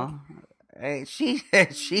you think. know,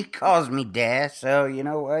 she calls me dad, so you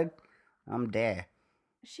know what? I'm dad.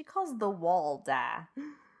 She calls the wall da.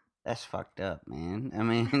 That's fucked up, man. I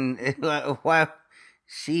mean, why?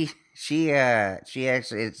 She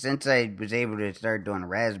actually since I was able to start doing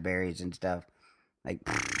raspberries and stuff, like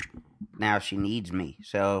now she needs me.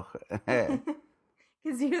 So,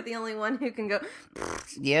 Because you're the only one who can go.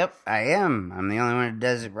 yep, I am. I'm the only one who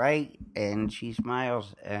does it right, and she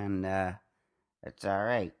smiles, and that's all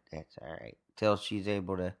right. That's all right till she's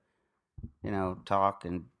able to, talk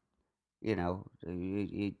and you know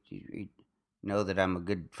that I'm a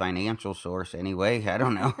good financial source anyway. I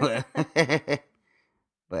don't know.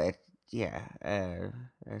 But yeah,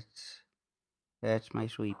 that's my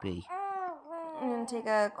sweet pea. I'm gonna take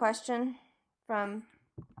a question from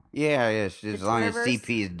Yeah, yes. As the long as Twitterverse.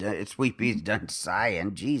 CP is done, Sweet Pea's done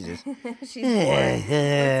sighing. Jesus. She's bored.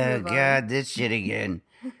 Let's move God, this shit again.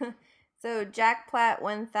 on. So Jack Platt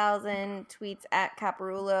 1000 tweets at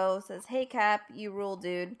Caparulo, says, "Hey Cap, you rule,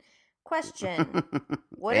 dude. Question: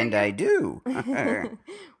 What And I do.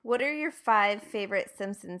 What are your 5 favorite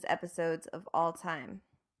Simpsons episodes of all time?"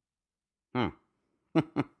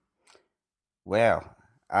 Well,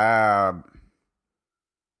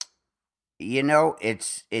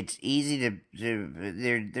 it's easy to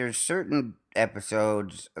there's certain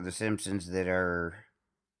episodes of The Simpsons that are,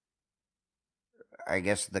 I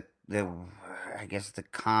guess the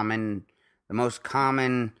most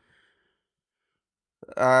common,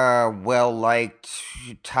 well liked,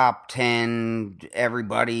 top 10,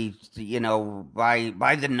 everybody,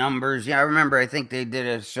 by the numbers. Yeah, I remember, I think they did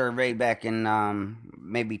a survey back in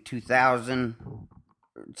maybe 2000,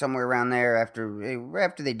 somewhere around there,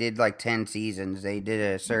 after they did like 10 seasons. They did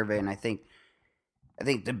a survey, and I think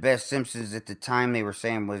the best Simpsons at the time, they were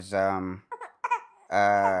saying, was the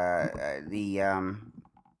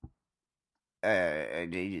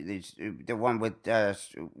the one with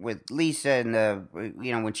Lisa, and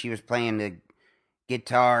when she was playing the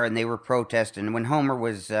guitar and they were protesting, when Homer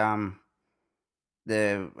was I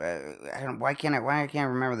don't why I can't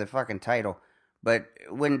remember the fucking title, but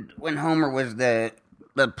when Homer was the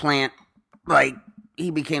plant, like,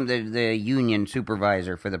 he became the union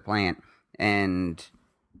supervisor for the plant, and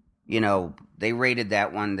they rated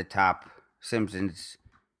that one the top Simpsons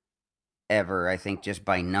ever, I think, just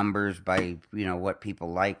by numbers, by what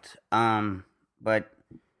people liked. But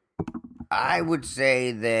I would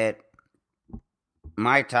say that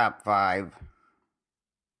my top 5,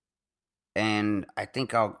 and I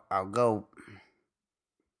think I'll go.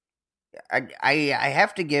 I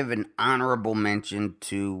have to give an honorable mention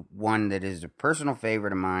to one that is a personal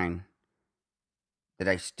favorite of mine, that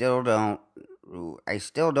I still don't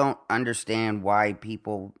understand why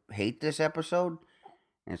people hate this episode.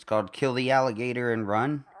 And it's called "Kill the Alligator and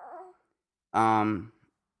Run."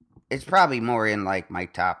 It's probably more in like my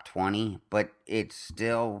top 20, but it's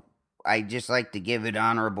still, I just like to give it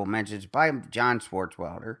honorable mentions. By John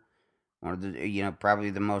Swartzwelder, one of the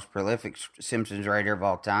probably the most prolific Simpsons writer of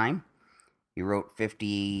all time. He wrote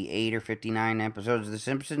 58 or 59 episodes of The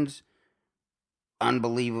Simpsons.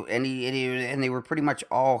 Unbelievable, and they were pretty much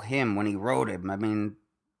all him when he wrote them. I mean,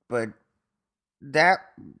 but that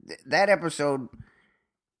episode,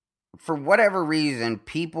 for whatever reason,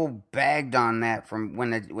 people bagged on that from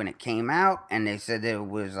when it came out, and they said that it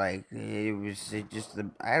was just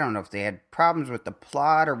I don't know if they had problems with the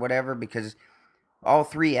plot or whatever, because all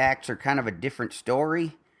 3 acts are kind of a different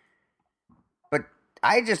story. But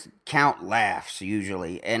I just count laughs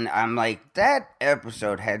usually, and I'm like, that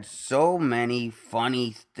episode had so many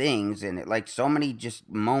funny things in it, like so many just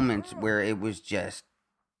moments where it was just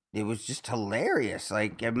hilarious.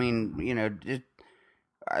 Like, I mean,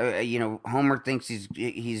 Homer thinks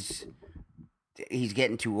he's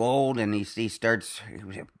getting too old, and he starts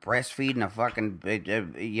breastfeeding a fucking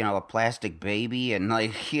a plastic baby, and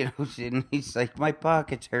like and he's like, my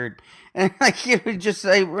pockets hurt, and like just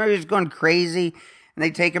like he's going crazy, and they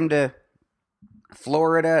take him to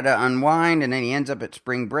Florida to unwind, and then he ends up at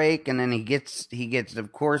spring break, and then he gets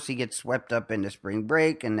of course he gets swept up into spring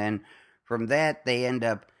break, and then from that they end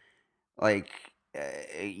up like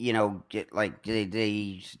get like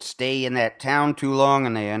they stay in that town too long,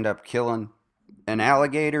 and they end up killing an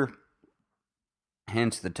alligator,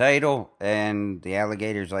 hence the title. And the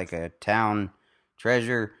alligator's like a town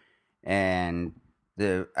treasure, and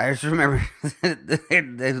I just remember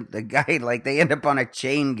the guy, like, they end up on a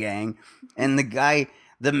chain gang, and the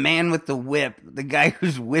man with the whip, the guy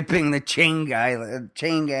who's whipping the chain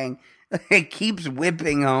gang, keeps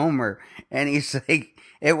whipping Homer, and he's like,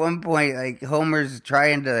 at one point, like, Homer's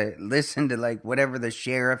trying to listen to like whatever the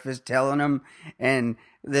sheriff is telling him, and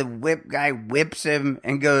the whip guy whips him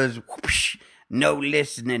and goes, whoosh, no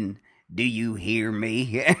listening. Do you hear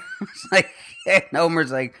me? It's like, and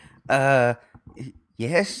Homer's like,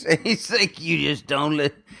 yes. And he's like, you just don't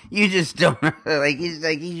like, he's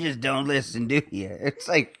like, you just don't listen, do you? It's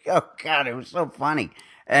like, oh God, it was so funny.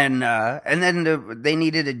 And then they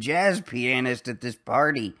needed a jazz pianist at this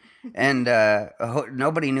party, and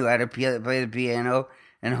nobody knew how to play the piano,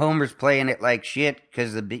 and Homer's playing it like shit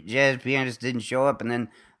because the jazz pianist didn't show up, and then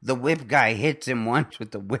the whip guy hits him once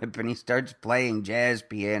with the whip, and he starts playing jazz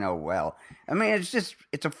piano well. I mean, it's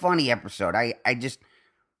a funny episode. I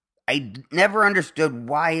never understood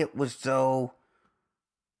why it was so.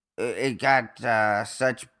 It got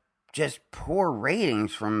such just poor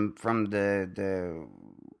ratings from the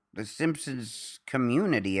the Simpsons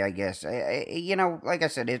community, I guess. Like I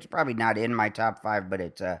said, it's probably not in my top 5, but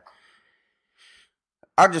it's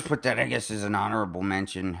I'll just put that, I guess, as an honorable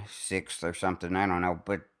mention, 6th or something. I don't know,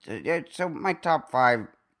 but yeah. So my top 5.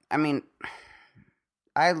 I mean,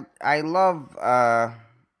 I love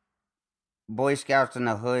Boy Scouts in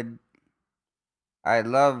the Hood. I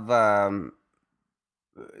love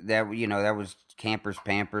that was Campers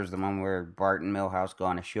Pampers, the one where Bart and Milhouse go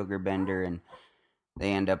on a sugar bender and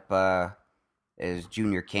they end up as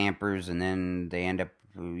junior campers, and then they end up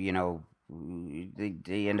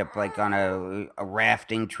they end up like on a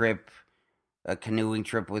rafting trip, a canoeing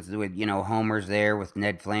trip with Homer's there with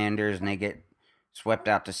Ned Flanders, and they get swept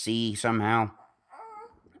out to sea somehow.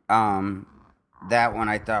 That one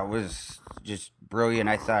I thought was just brilliant.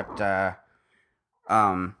 I thought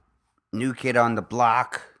New Kid on the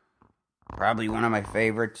Block, probably one of my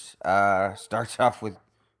favorites. Starts off with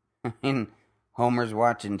Homer's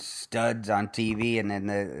watching Studs on TV, and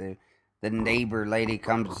then the neighbor lady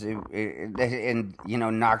comes and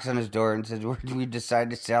knocks on his door and says, "We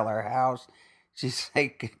decided to sell our house." She's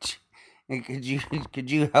like, could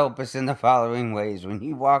you help us in the following ways? When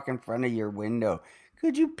you walk in front of your window,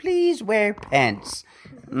 could you please wear pants?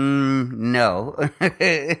 No.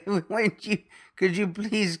 Could you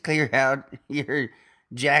please clear out your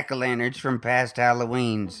jack-o'-lanterns from past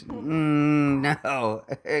Halloweens? No.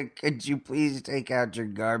 Could you please take out your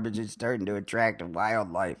garbage? It's starting to attract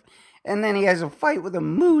wildlife. And then he has a fight with a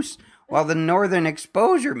moose while the Northern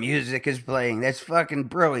Exposure music is playing. That's fucking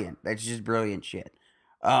brilliant. That's just brilliant shit.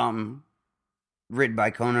 Written by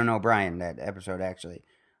Conan O'Brien, that episode, actually.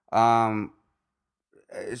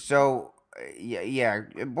 So, yeah,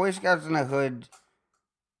 Boy Scouts in the Hood,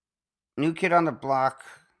 New Kid on the Block.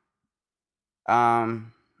 I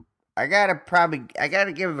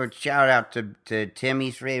gotta give a shout out to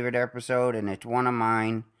Timmy's favorite episode, and it's one of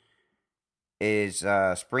mine. Is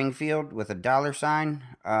Springfield with a $sign.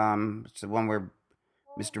 It's the one where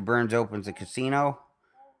Mr. Burns opens a casino.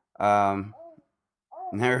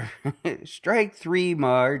 Strike 3,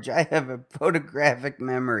 Marge. I have a photographic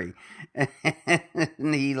memory.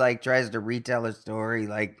 And he tries to retell a story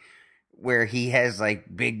where he has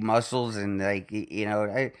big muscles and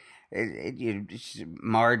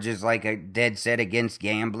Marge is a dead set against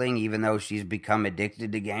gambling, even though she's become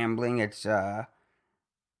addicted to gambling.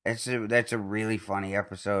 That's a really funny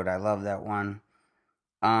episode. I love that one.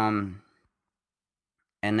 And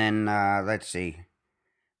then let's see.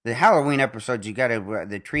 The Halloween episodes, the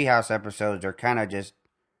Treehouse episodes are kind of just,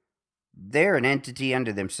 they're an entity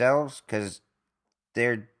unto themselves, because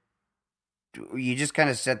you just kind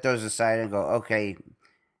of set those aside and go, okay,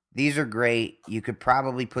 these are great. You could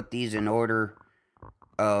probably put these in order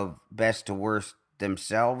of best to worst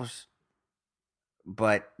themselves,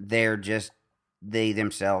 but they're just, they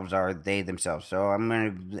themselves are they themselves. So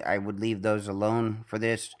I would leave those alone for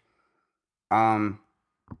this.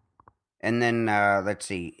 And then let's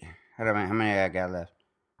see, how many I got left?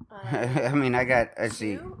 Let's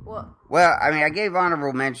see. Well, I gave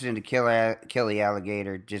honorable mention to Kill the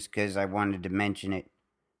Alligator just because I wanted to mention it.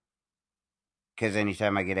 Because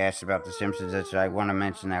anytime I get asked about The Simpsons, I want to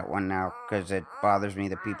mention that one now because it bothers me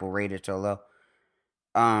that people rate it so low.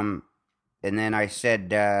 And then I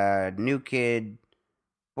said New Kid,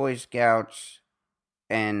 Boy Scouts,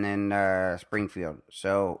 and then Springfield.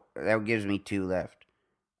 So that gives me 2 left.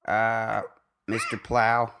 Mr.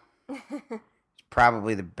 Plow. It's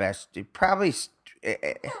probably the best.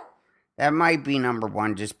 That might be number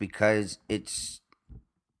 1 just because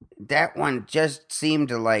that one just seemed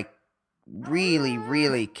to really,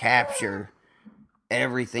 really capture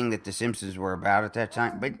everything that the Simpsons were about at that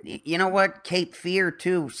time. But you know what? Cape Fear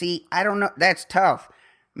too. See, I don't know. That's tough.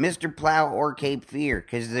 Mr. Plow or Cape Fear,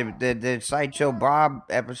 because the Sideshow Bob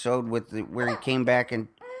episode where he came back and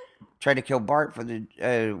tried to kill Bart for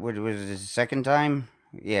what was it, his second time?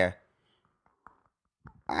 Yeah.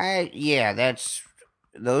 That's,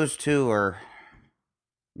 those two are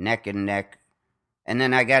neck and neck. And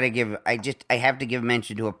then I have to give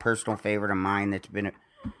mention to a personal favorite of mine that's been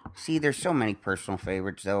see, there's so many personal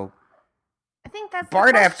favorites though. I think that's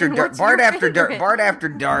Bart After Dark. Bart After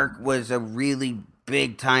Dark was a really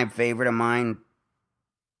big time favorite of mine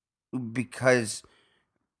because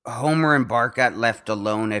Homer and Bart got left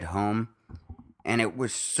alone at home, and it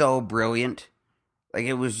was so brilliant.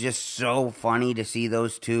 It was just so funny to see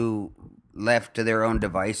those two left to their own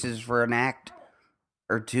devices for an act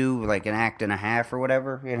or two, an act and a half or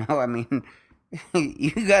whatever.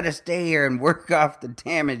 You gotta stay here and work off the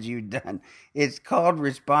damage you've done. It's called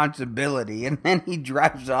responsibility. And then he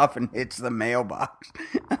drives off and hits the mailbox.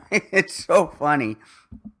 It's so funny.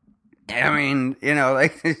 I mean,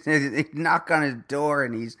 like they knock on his door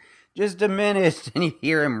and he's just diminished, and you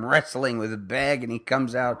hear him wrestling with a bag, and he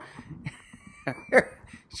comes out.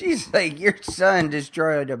 She's like, your son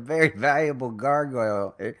destroyed a very valuable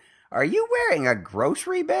gargoyle. Are you wearing a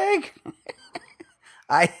grocery bag?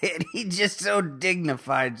 He just so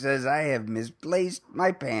dignified says, I have misplaced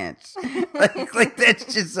my pants. like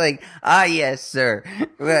that's just like, yes, sir.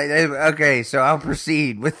 Okay, so I'll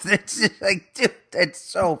proceed with this. Like, dude, that's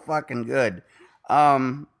so fucking good.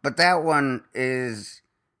 But that one is,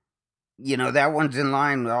 that one's in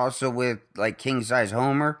line also with like King Size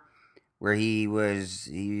Homer, where he was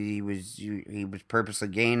purposely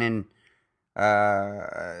gaining,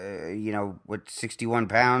 with 61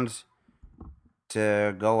 pounds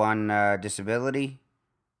to go on disability,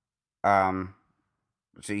 so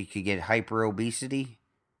you could get hyper obesity.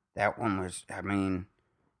 That one was, I mean,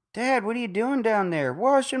 Dad, what are you doing down there?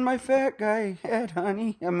 Washing my fat guy head,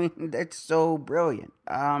 honey. I mean, that's so brilliant.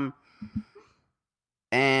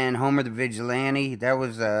 And Homer the Vigilante,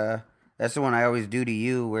 that's the one I always do to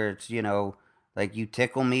you, where it's, like you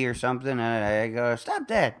tickle me or something, and I go, stop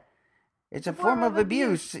that. It's a form of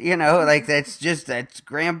abuse, like that's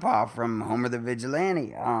Grandpa from Homer the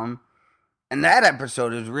Vigilante. And that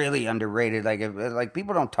episode is really underrated. Like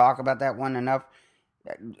people don't talk about that one enough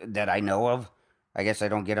that I know of. I guess I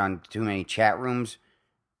don't get on too many chat rooms,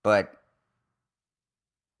 but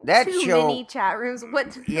that too show. Many chat rooms.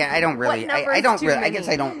 What? Yeah, I don't really. I don't really. I guess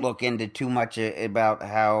I don't look into too much about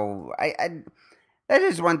how I that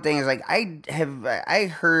is one thing. Is like I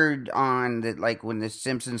heard on that, like when the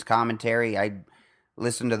Simpsons commentary, I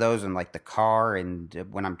listen to those in like the car and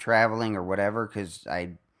when I'm traveling or whatever, because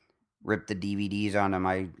I rip the DVDs onto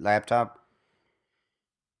my laptop.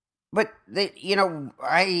 But they,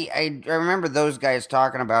 I remember those guys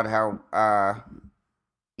talking about how,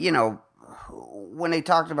 when they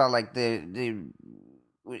talked about like the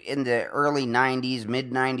in the early '90s,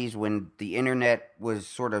 mid '90s, when the internet was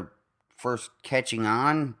sort of first catching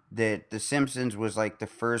on, that The Simpsons was like the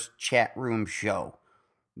first chat room show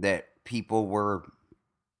that people were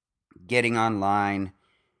getting online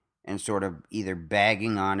and sort of either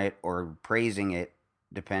bagging on it or praising it,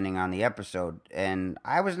 depending on the episode. And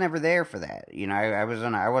I was never there for that. I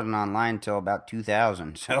wasn't online until about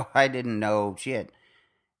 2000, so I didn't know shit.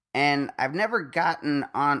 And I've never gotten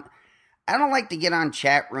on. I don't like to get on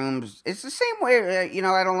chat rooms. It's the same way,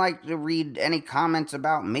 I don't like to read any comments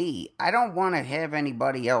about me. I don't want to have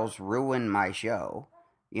anybody else ruin my show,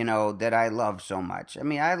 that I love so much. I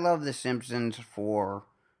mean, I love The Simpsons for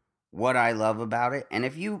what I love about it. And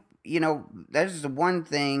if that is the one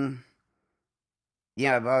thing,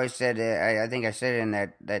 I've always said, I think I said it in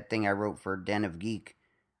that thing I wrote for Den of Geek,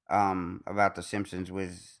 about The Simpsons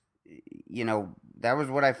was, that was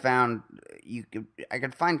what I found. I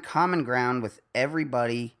could find common ground with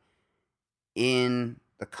everybody in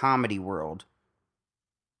the comedy world.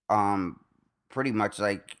 Pretty much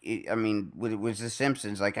like, I mean, it was The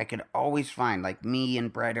Simpsons. Like I could always find like me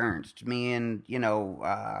and Brett Ernst, me and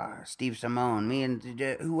Steve Simone, me and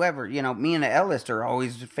whoever. Me and Ellis are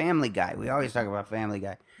always Family Guy. We always talk about Family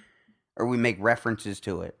Guy, or we make references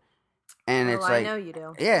to it. And it's like, I know you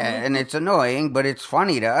do. Yeah, and it's annoying, but it's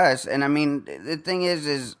funny to us. And I mean, the thing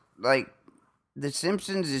is like, The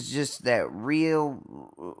Simpsons is just that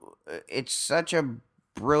real. It's such a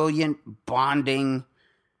brilliant, bonding,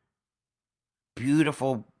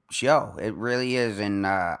 beautiful show. It really is. And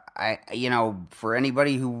for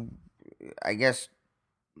anybody who, I guess,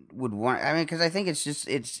 would want, I mean, because I think it's just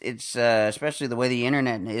it's especially the way the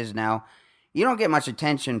internet is now. You don't get much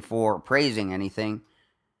attention for praising anything.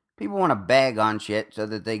 People want to bag on shit so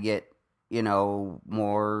that they get,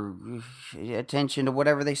 more attention to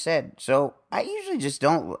whatever they said. So I usually just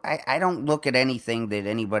don't. I don't look at anything that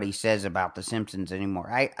anybody says about The Simpsons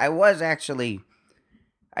anymore. I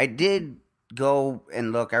did go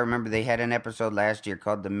and look. I remember they had an episode last year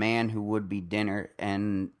called "The Man Who Would Be Dinner,"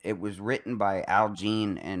 and it was written by Al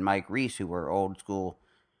Jean and Mike Reiss, who were old school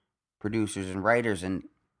producers and writers. And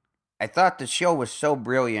I thought the show was so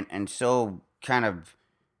brilliant and so kind of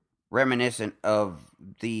reminiscent of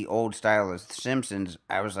the old style of The Simpsons.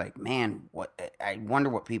 I was like, man, I wonder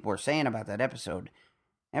what people are saying about that episode.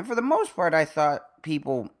 And for the most part, I thought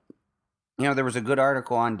people, there was a good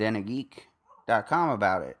article on denofgeek.com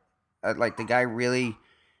about it. Like the guy really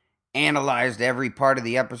analyzed every part of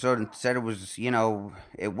the episode and said it was,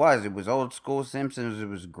 it was old school Simpsons. It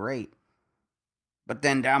was great. But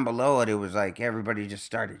then down below it was like everybody just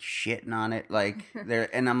started shitting on it, like there,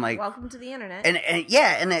 and I'm like, welcome to the internet. And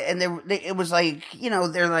yeah, and it was like,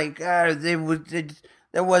 they're like, there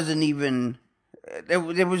wasn't even, it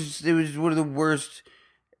was one of the worst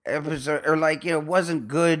episode, or like, wasn't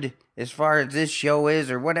good as far as this show is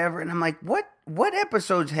or whatever. And I'm like, what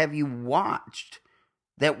episodes have you watched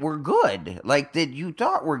that were good, like that you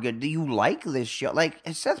thought were good? Do you like this show? Like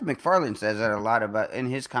Seth MacFarlane says that a lot about in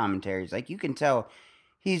his commentaries. Like you can tell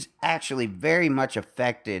he's actually very much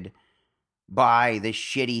affected by the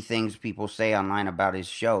shitty things people say online about his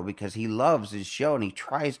show, because he loves his show and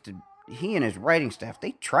he and his writing staff,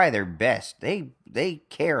 they try their best. They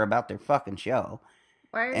care about their fucking show.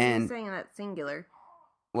 Why are you saying that singular?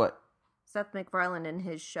 What? Seth MacFarlane and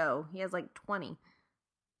his show. He has like 20.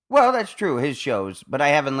 Well, that's true, his shows, but I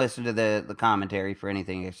haven't listened to the commentary for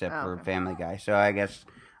anything except for Okay. Family Guy. So I guess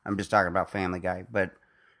I'm just talking about Family Guy, but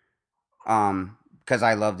because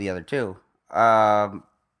I love the other two.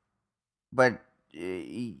 But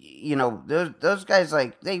those guys,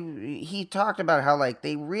 like, he talked about how, like,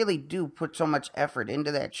 they really do put so much effort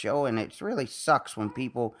into that show, and it really sucks when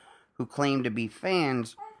people who claim to be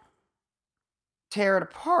fans tear it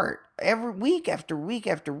apart every week after week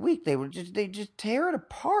after week. They just tear it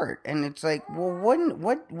apart, and it's like, well,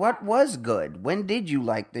 what was good? When did you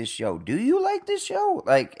like this show? Do you like this show?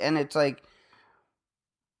 Like, and it's like,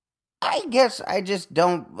 I guess I just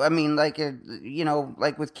don't. I mean, like,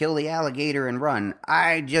 like with Kill the Alligator and Run,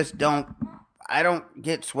 I just don't. I don't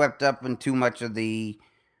get swept up in too much of the,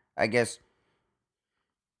 I guess,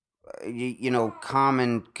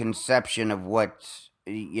 common conception of what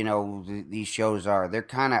these shows are. They're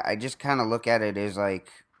kind of. I just kind of look at it as like,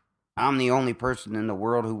 I'm the only person in the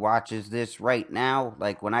world who watches this right now.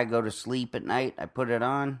 Like when I go to sleep at night, I put it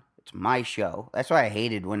on. It's my show. That's why I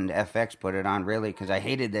hated when FX put it on, really, because I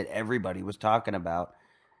hated that everybody was talking about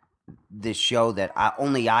this show that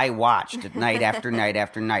I watched night after night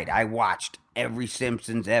after night. I watched every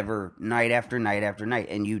Simpsons ever, night after night after night,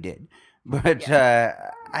 and you did. But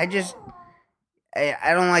yeah. I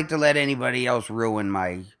don't like to let anybody else ruin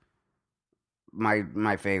my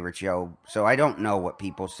favorite show, so I don't know what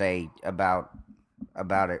people say about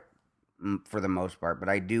it for the most part, but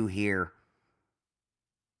I do hear,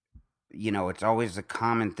 it's always a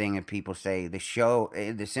common thing that people say. The show,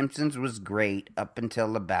 The Simpsons was great up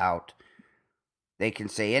until about, they can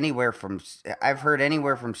say anywhere from, I've heard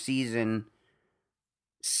anywhere from season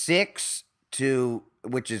 6 to,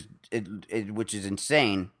 which is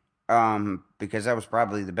insane, because that was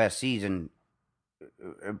probably the best season,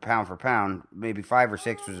 pound for pound. Maybe 5 or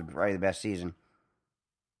 6 was probably the best season.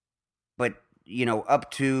 But,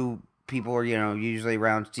 up to, people are, usually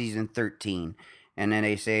around season 13. And then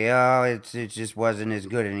they say, oh, it just wasn't as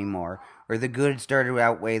good anymore. Or the good started to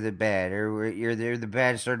outweigh the bad. Or the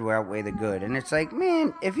bad started to outweigh the good. And it's like,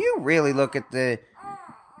 man, if you really look at the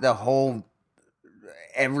whole,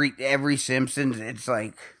 every Simpsons, it's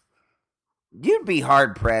like, you'd be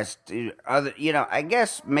hard pressed to I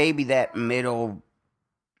guess maybe that middle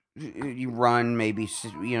you run, maybe,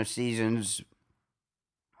 seasons,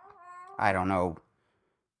 I don't know.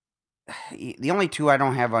 The only two I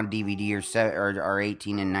don't have on DVD are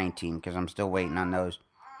 18 and 19, because I'm still waiting on those.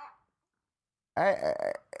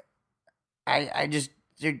 I just,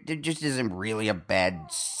 there just isn't really a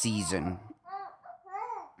bad season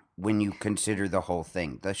when you consider the whole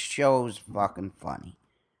thing. The show's fucking funny.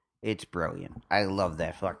 It's brilliant. I love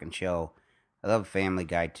that fucking show. I love Family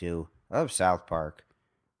Guy too. I love South Park.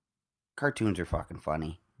 Cartoons are fucking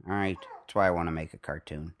funny. All right, that's why I want to make a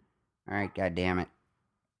cartoon. All right, god damn it.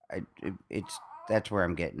 That's where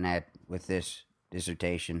I'm getting at with this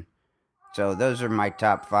dissertation. So those are my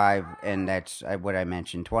top 5, and that's what I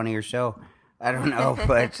mentioned, 20 or so. I don't know,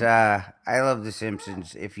 but I love The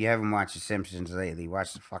Simpsons. If you haven't watched The Simpsons lately,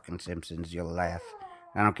 watch the fucking Simpsons. You'll laugh.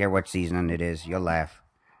 I don't care what season it is. You'll laugh.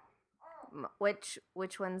 Which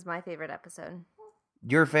one's my favorite episode?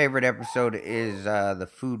 Your favorite episode is The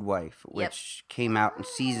Food Wife, which came out in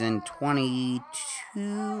season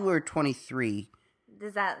 22 or 23.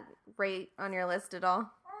 Does that rate on your list at all?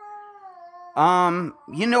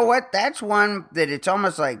 You know what? That's one that it's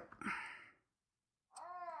almost like,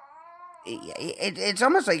 it's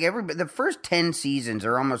almost like the first 10 seasons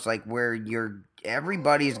are almost like where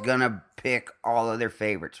everybody's gonna pick all of their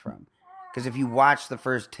favorites from. Because if you watch the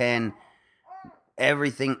first 10,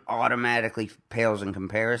 everything automatically pales in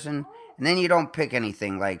comparison. And then you don't pick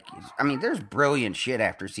anything. Like, I mean, there's brilliant shit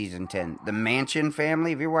after season 10. The Mansion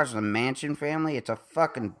Family, if you're watching The Mansion Family, it's a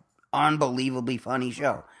fucking unbelievably funny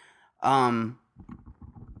show. But,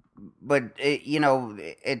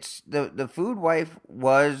 it's, the Food Wife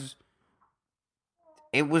was,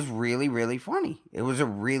 it was really, really funny. It was a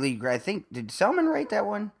really great, I think, did Selman write that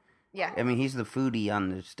one? Yeah. I mean, he's the foodie on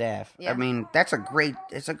the staff. Yeah. I mean, it's a great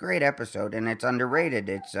episode, and it's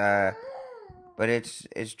underrated. But it's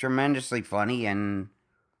tremendously funny, and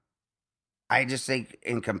I just think,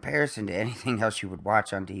 in comparison to anything else you would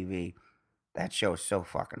watch on TV, that show is so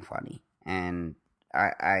fucking funny. And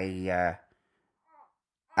I'm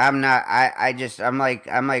not. I'm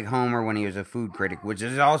like Homer when he was a food critic, which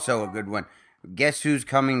is also a good one. Guess who's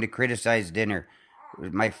coming to criticize dinner? It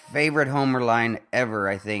was my favorite Homer line ever.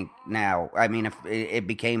 I think now. I mean, if it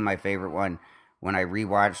became my favorite one when I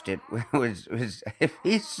rewatched it. Was if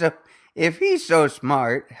he's so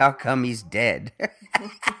smart, how come he's dead?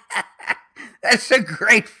 That's a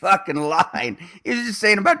great fucking line. He was just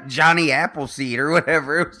saying about Johnny Appleseed or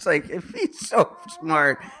whatever. It was like, if he's so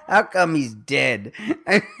smart, how come he's dead?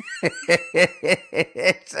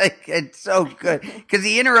 It's so good because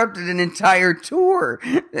he interrupted an entire tour.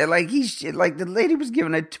 Like like the lady was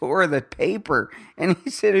giving a tour of the paper, and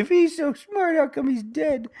he said, if he's so smart, how come he's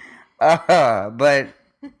dead? But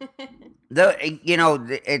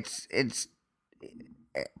it's.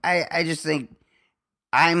 I just think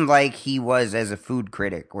I'm like he was as a food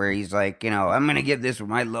critic, where he's like, I'm gonna give this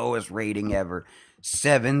my lowest rating ever,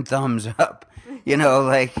 7 thumbs up.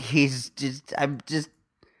 Like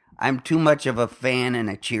I'm too much of a fan and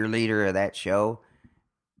a cheerleader of that show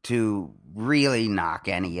to really knock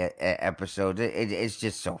any episode. It's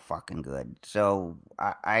just so fucking good. So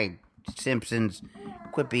I Simpsons,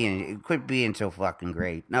 quit being so fucking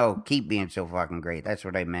great. No, keep being so fucking great. That's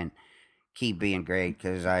what I meant. Keep being great,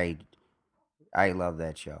 because I love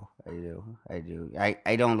that show. I do.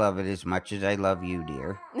 I don't love it as much as I love you,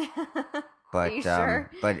 dear. But Are you sure?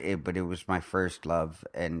 but it was my first love,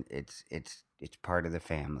 and it's part of the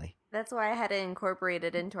family. That's why I had to incorporate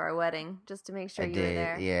it into our wedding, just to make sure you were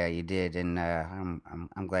there. Yeah, you did, and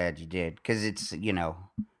I'm glad you did, because it's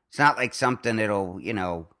it's not like something that'll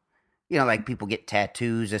like people get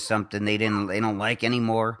tattoos or something they don't like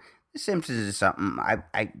anymore. The Simpsons is something I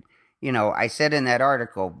said in that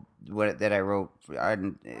article that I wrote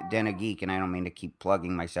on Den of Geek, and I don't mean to keep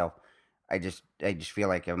plugging myself. I just feel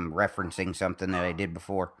like I'm referencing something that I did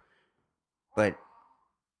before. But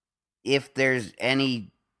if there's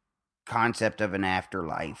any concept of an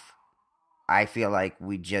afterlife, I feel like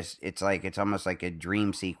it's almost like a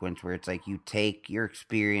dream sequence where it's like you take your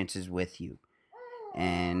experiences with you.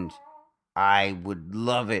 And I would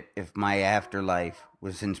love it if my afterlife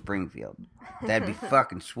was in Springfield. That'd be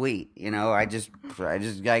fucking sweet. I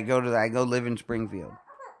go live in Springfield.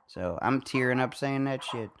 So I'm tearing up saying that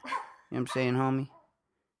shit. You know what I'm saying, homie?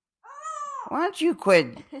 Why don't you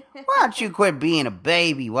quit being a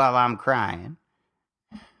baby while I'm crying?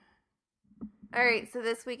 All right, so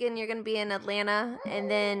this weekend you're going to be in Atlanta, and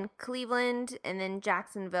then Cleveland, and then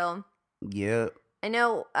Jacksonville. Yep. I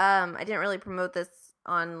know I didn't really promote this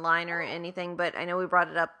online or anything, but I know we brought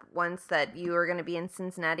it up once that you are going to be in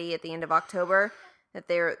Cincinnati at the end of October, that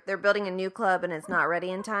they're building a new club and it's not ready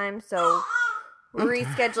in time, so we're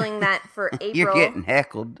rescheduling that for April. You're getting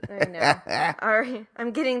heckled. I know. All right,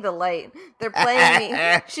 I'm getting the light. They're playing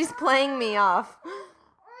me. She's playing me off.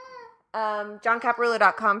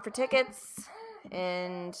 JohnCaparulo.com for tickets,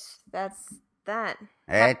 and that's that.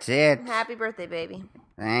 That's it. Happy birthday, baby.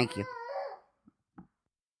 Thank you.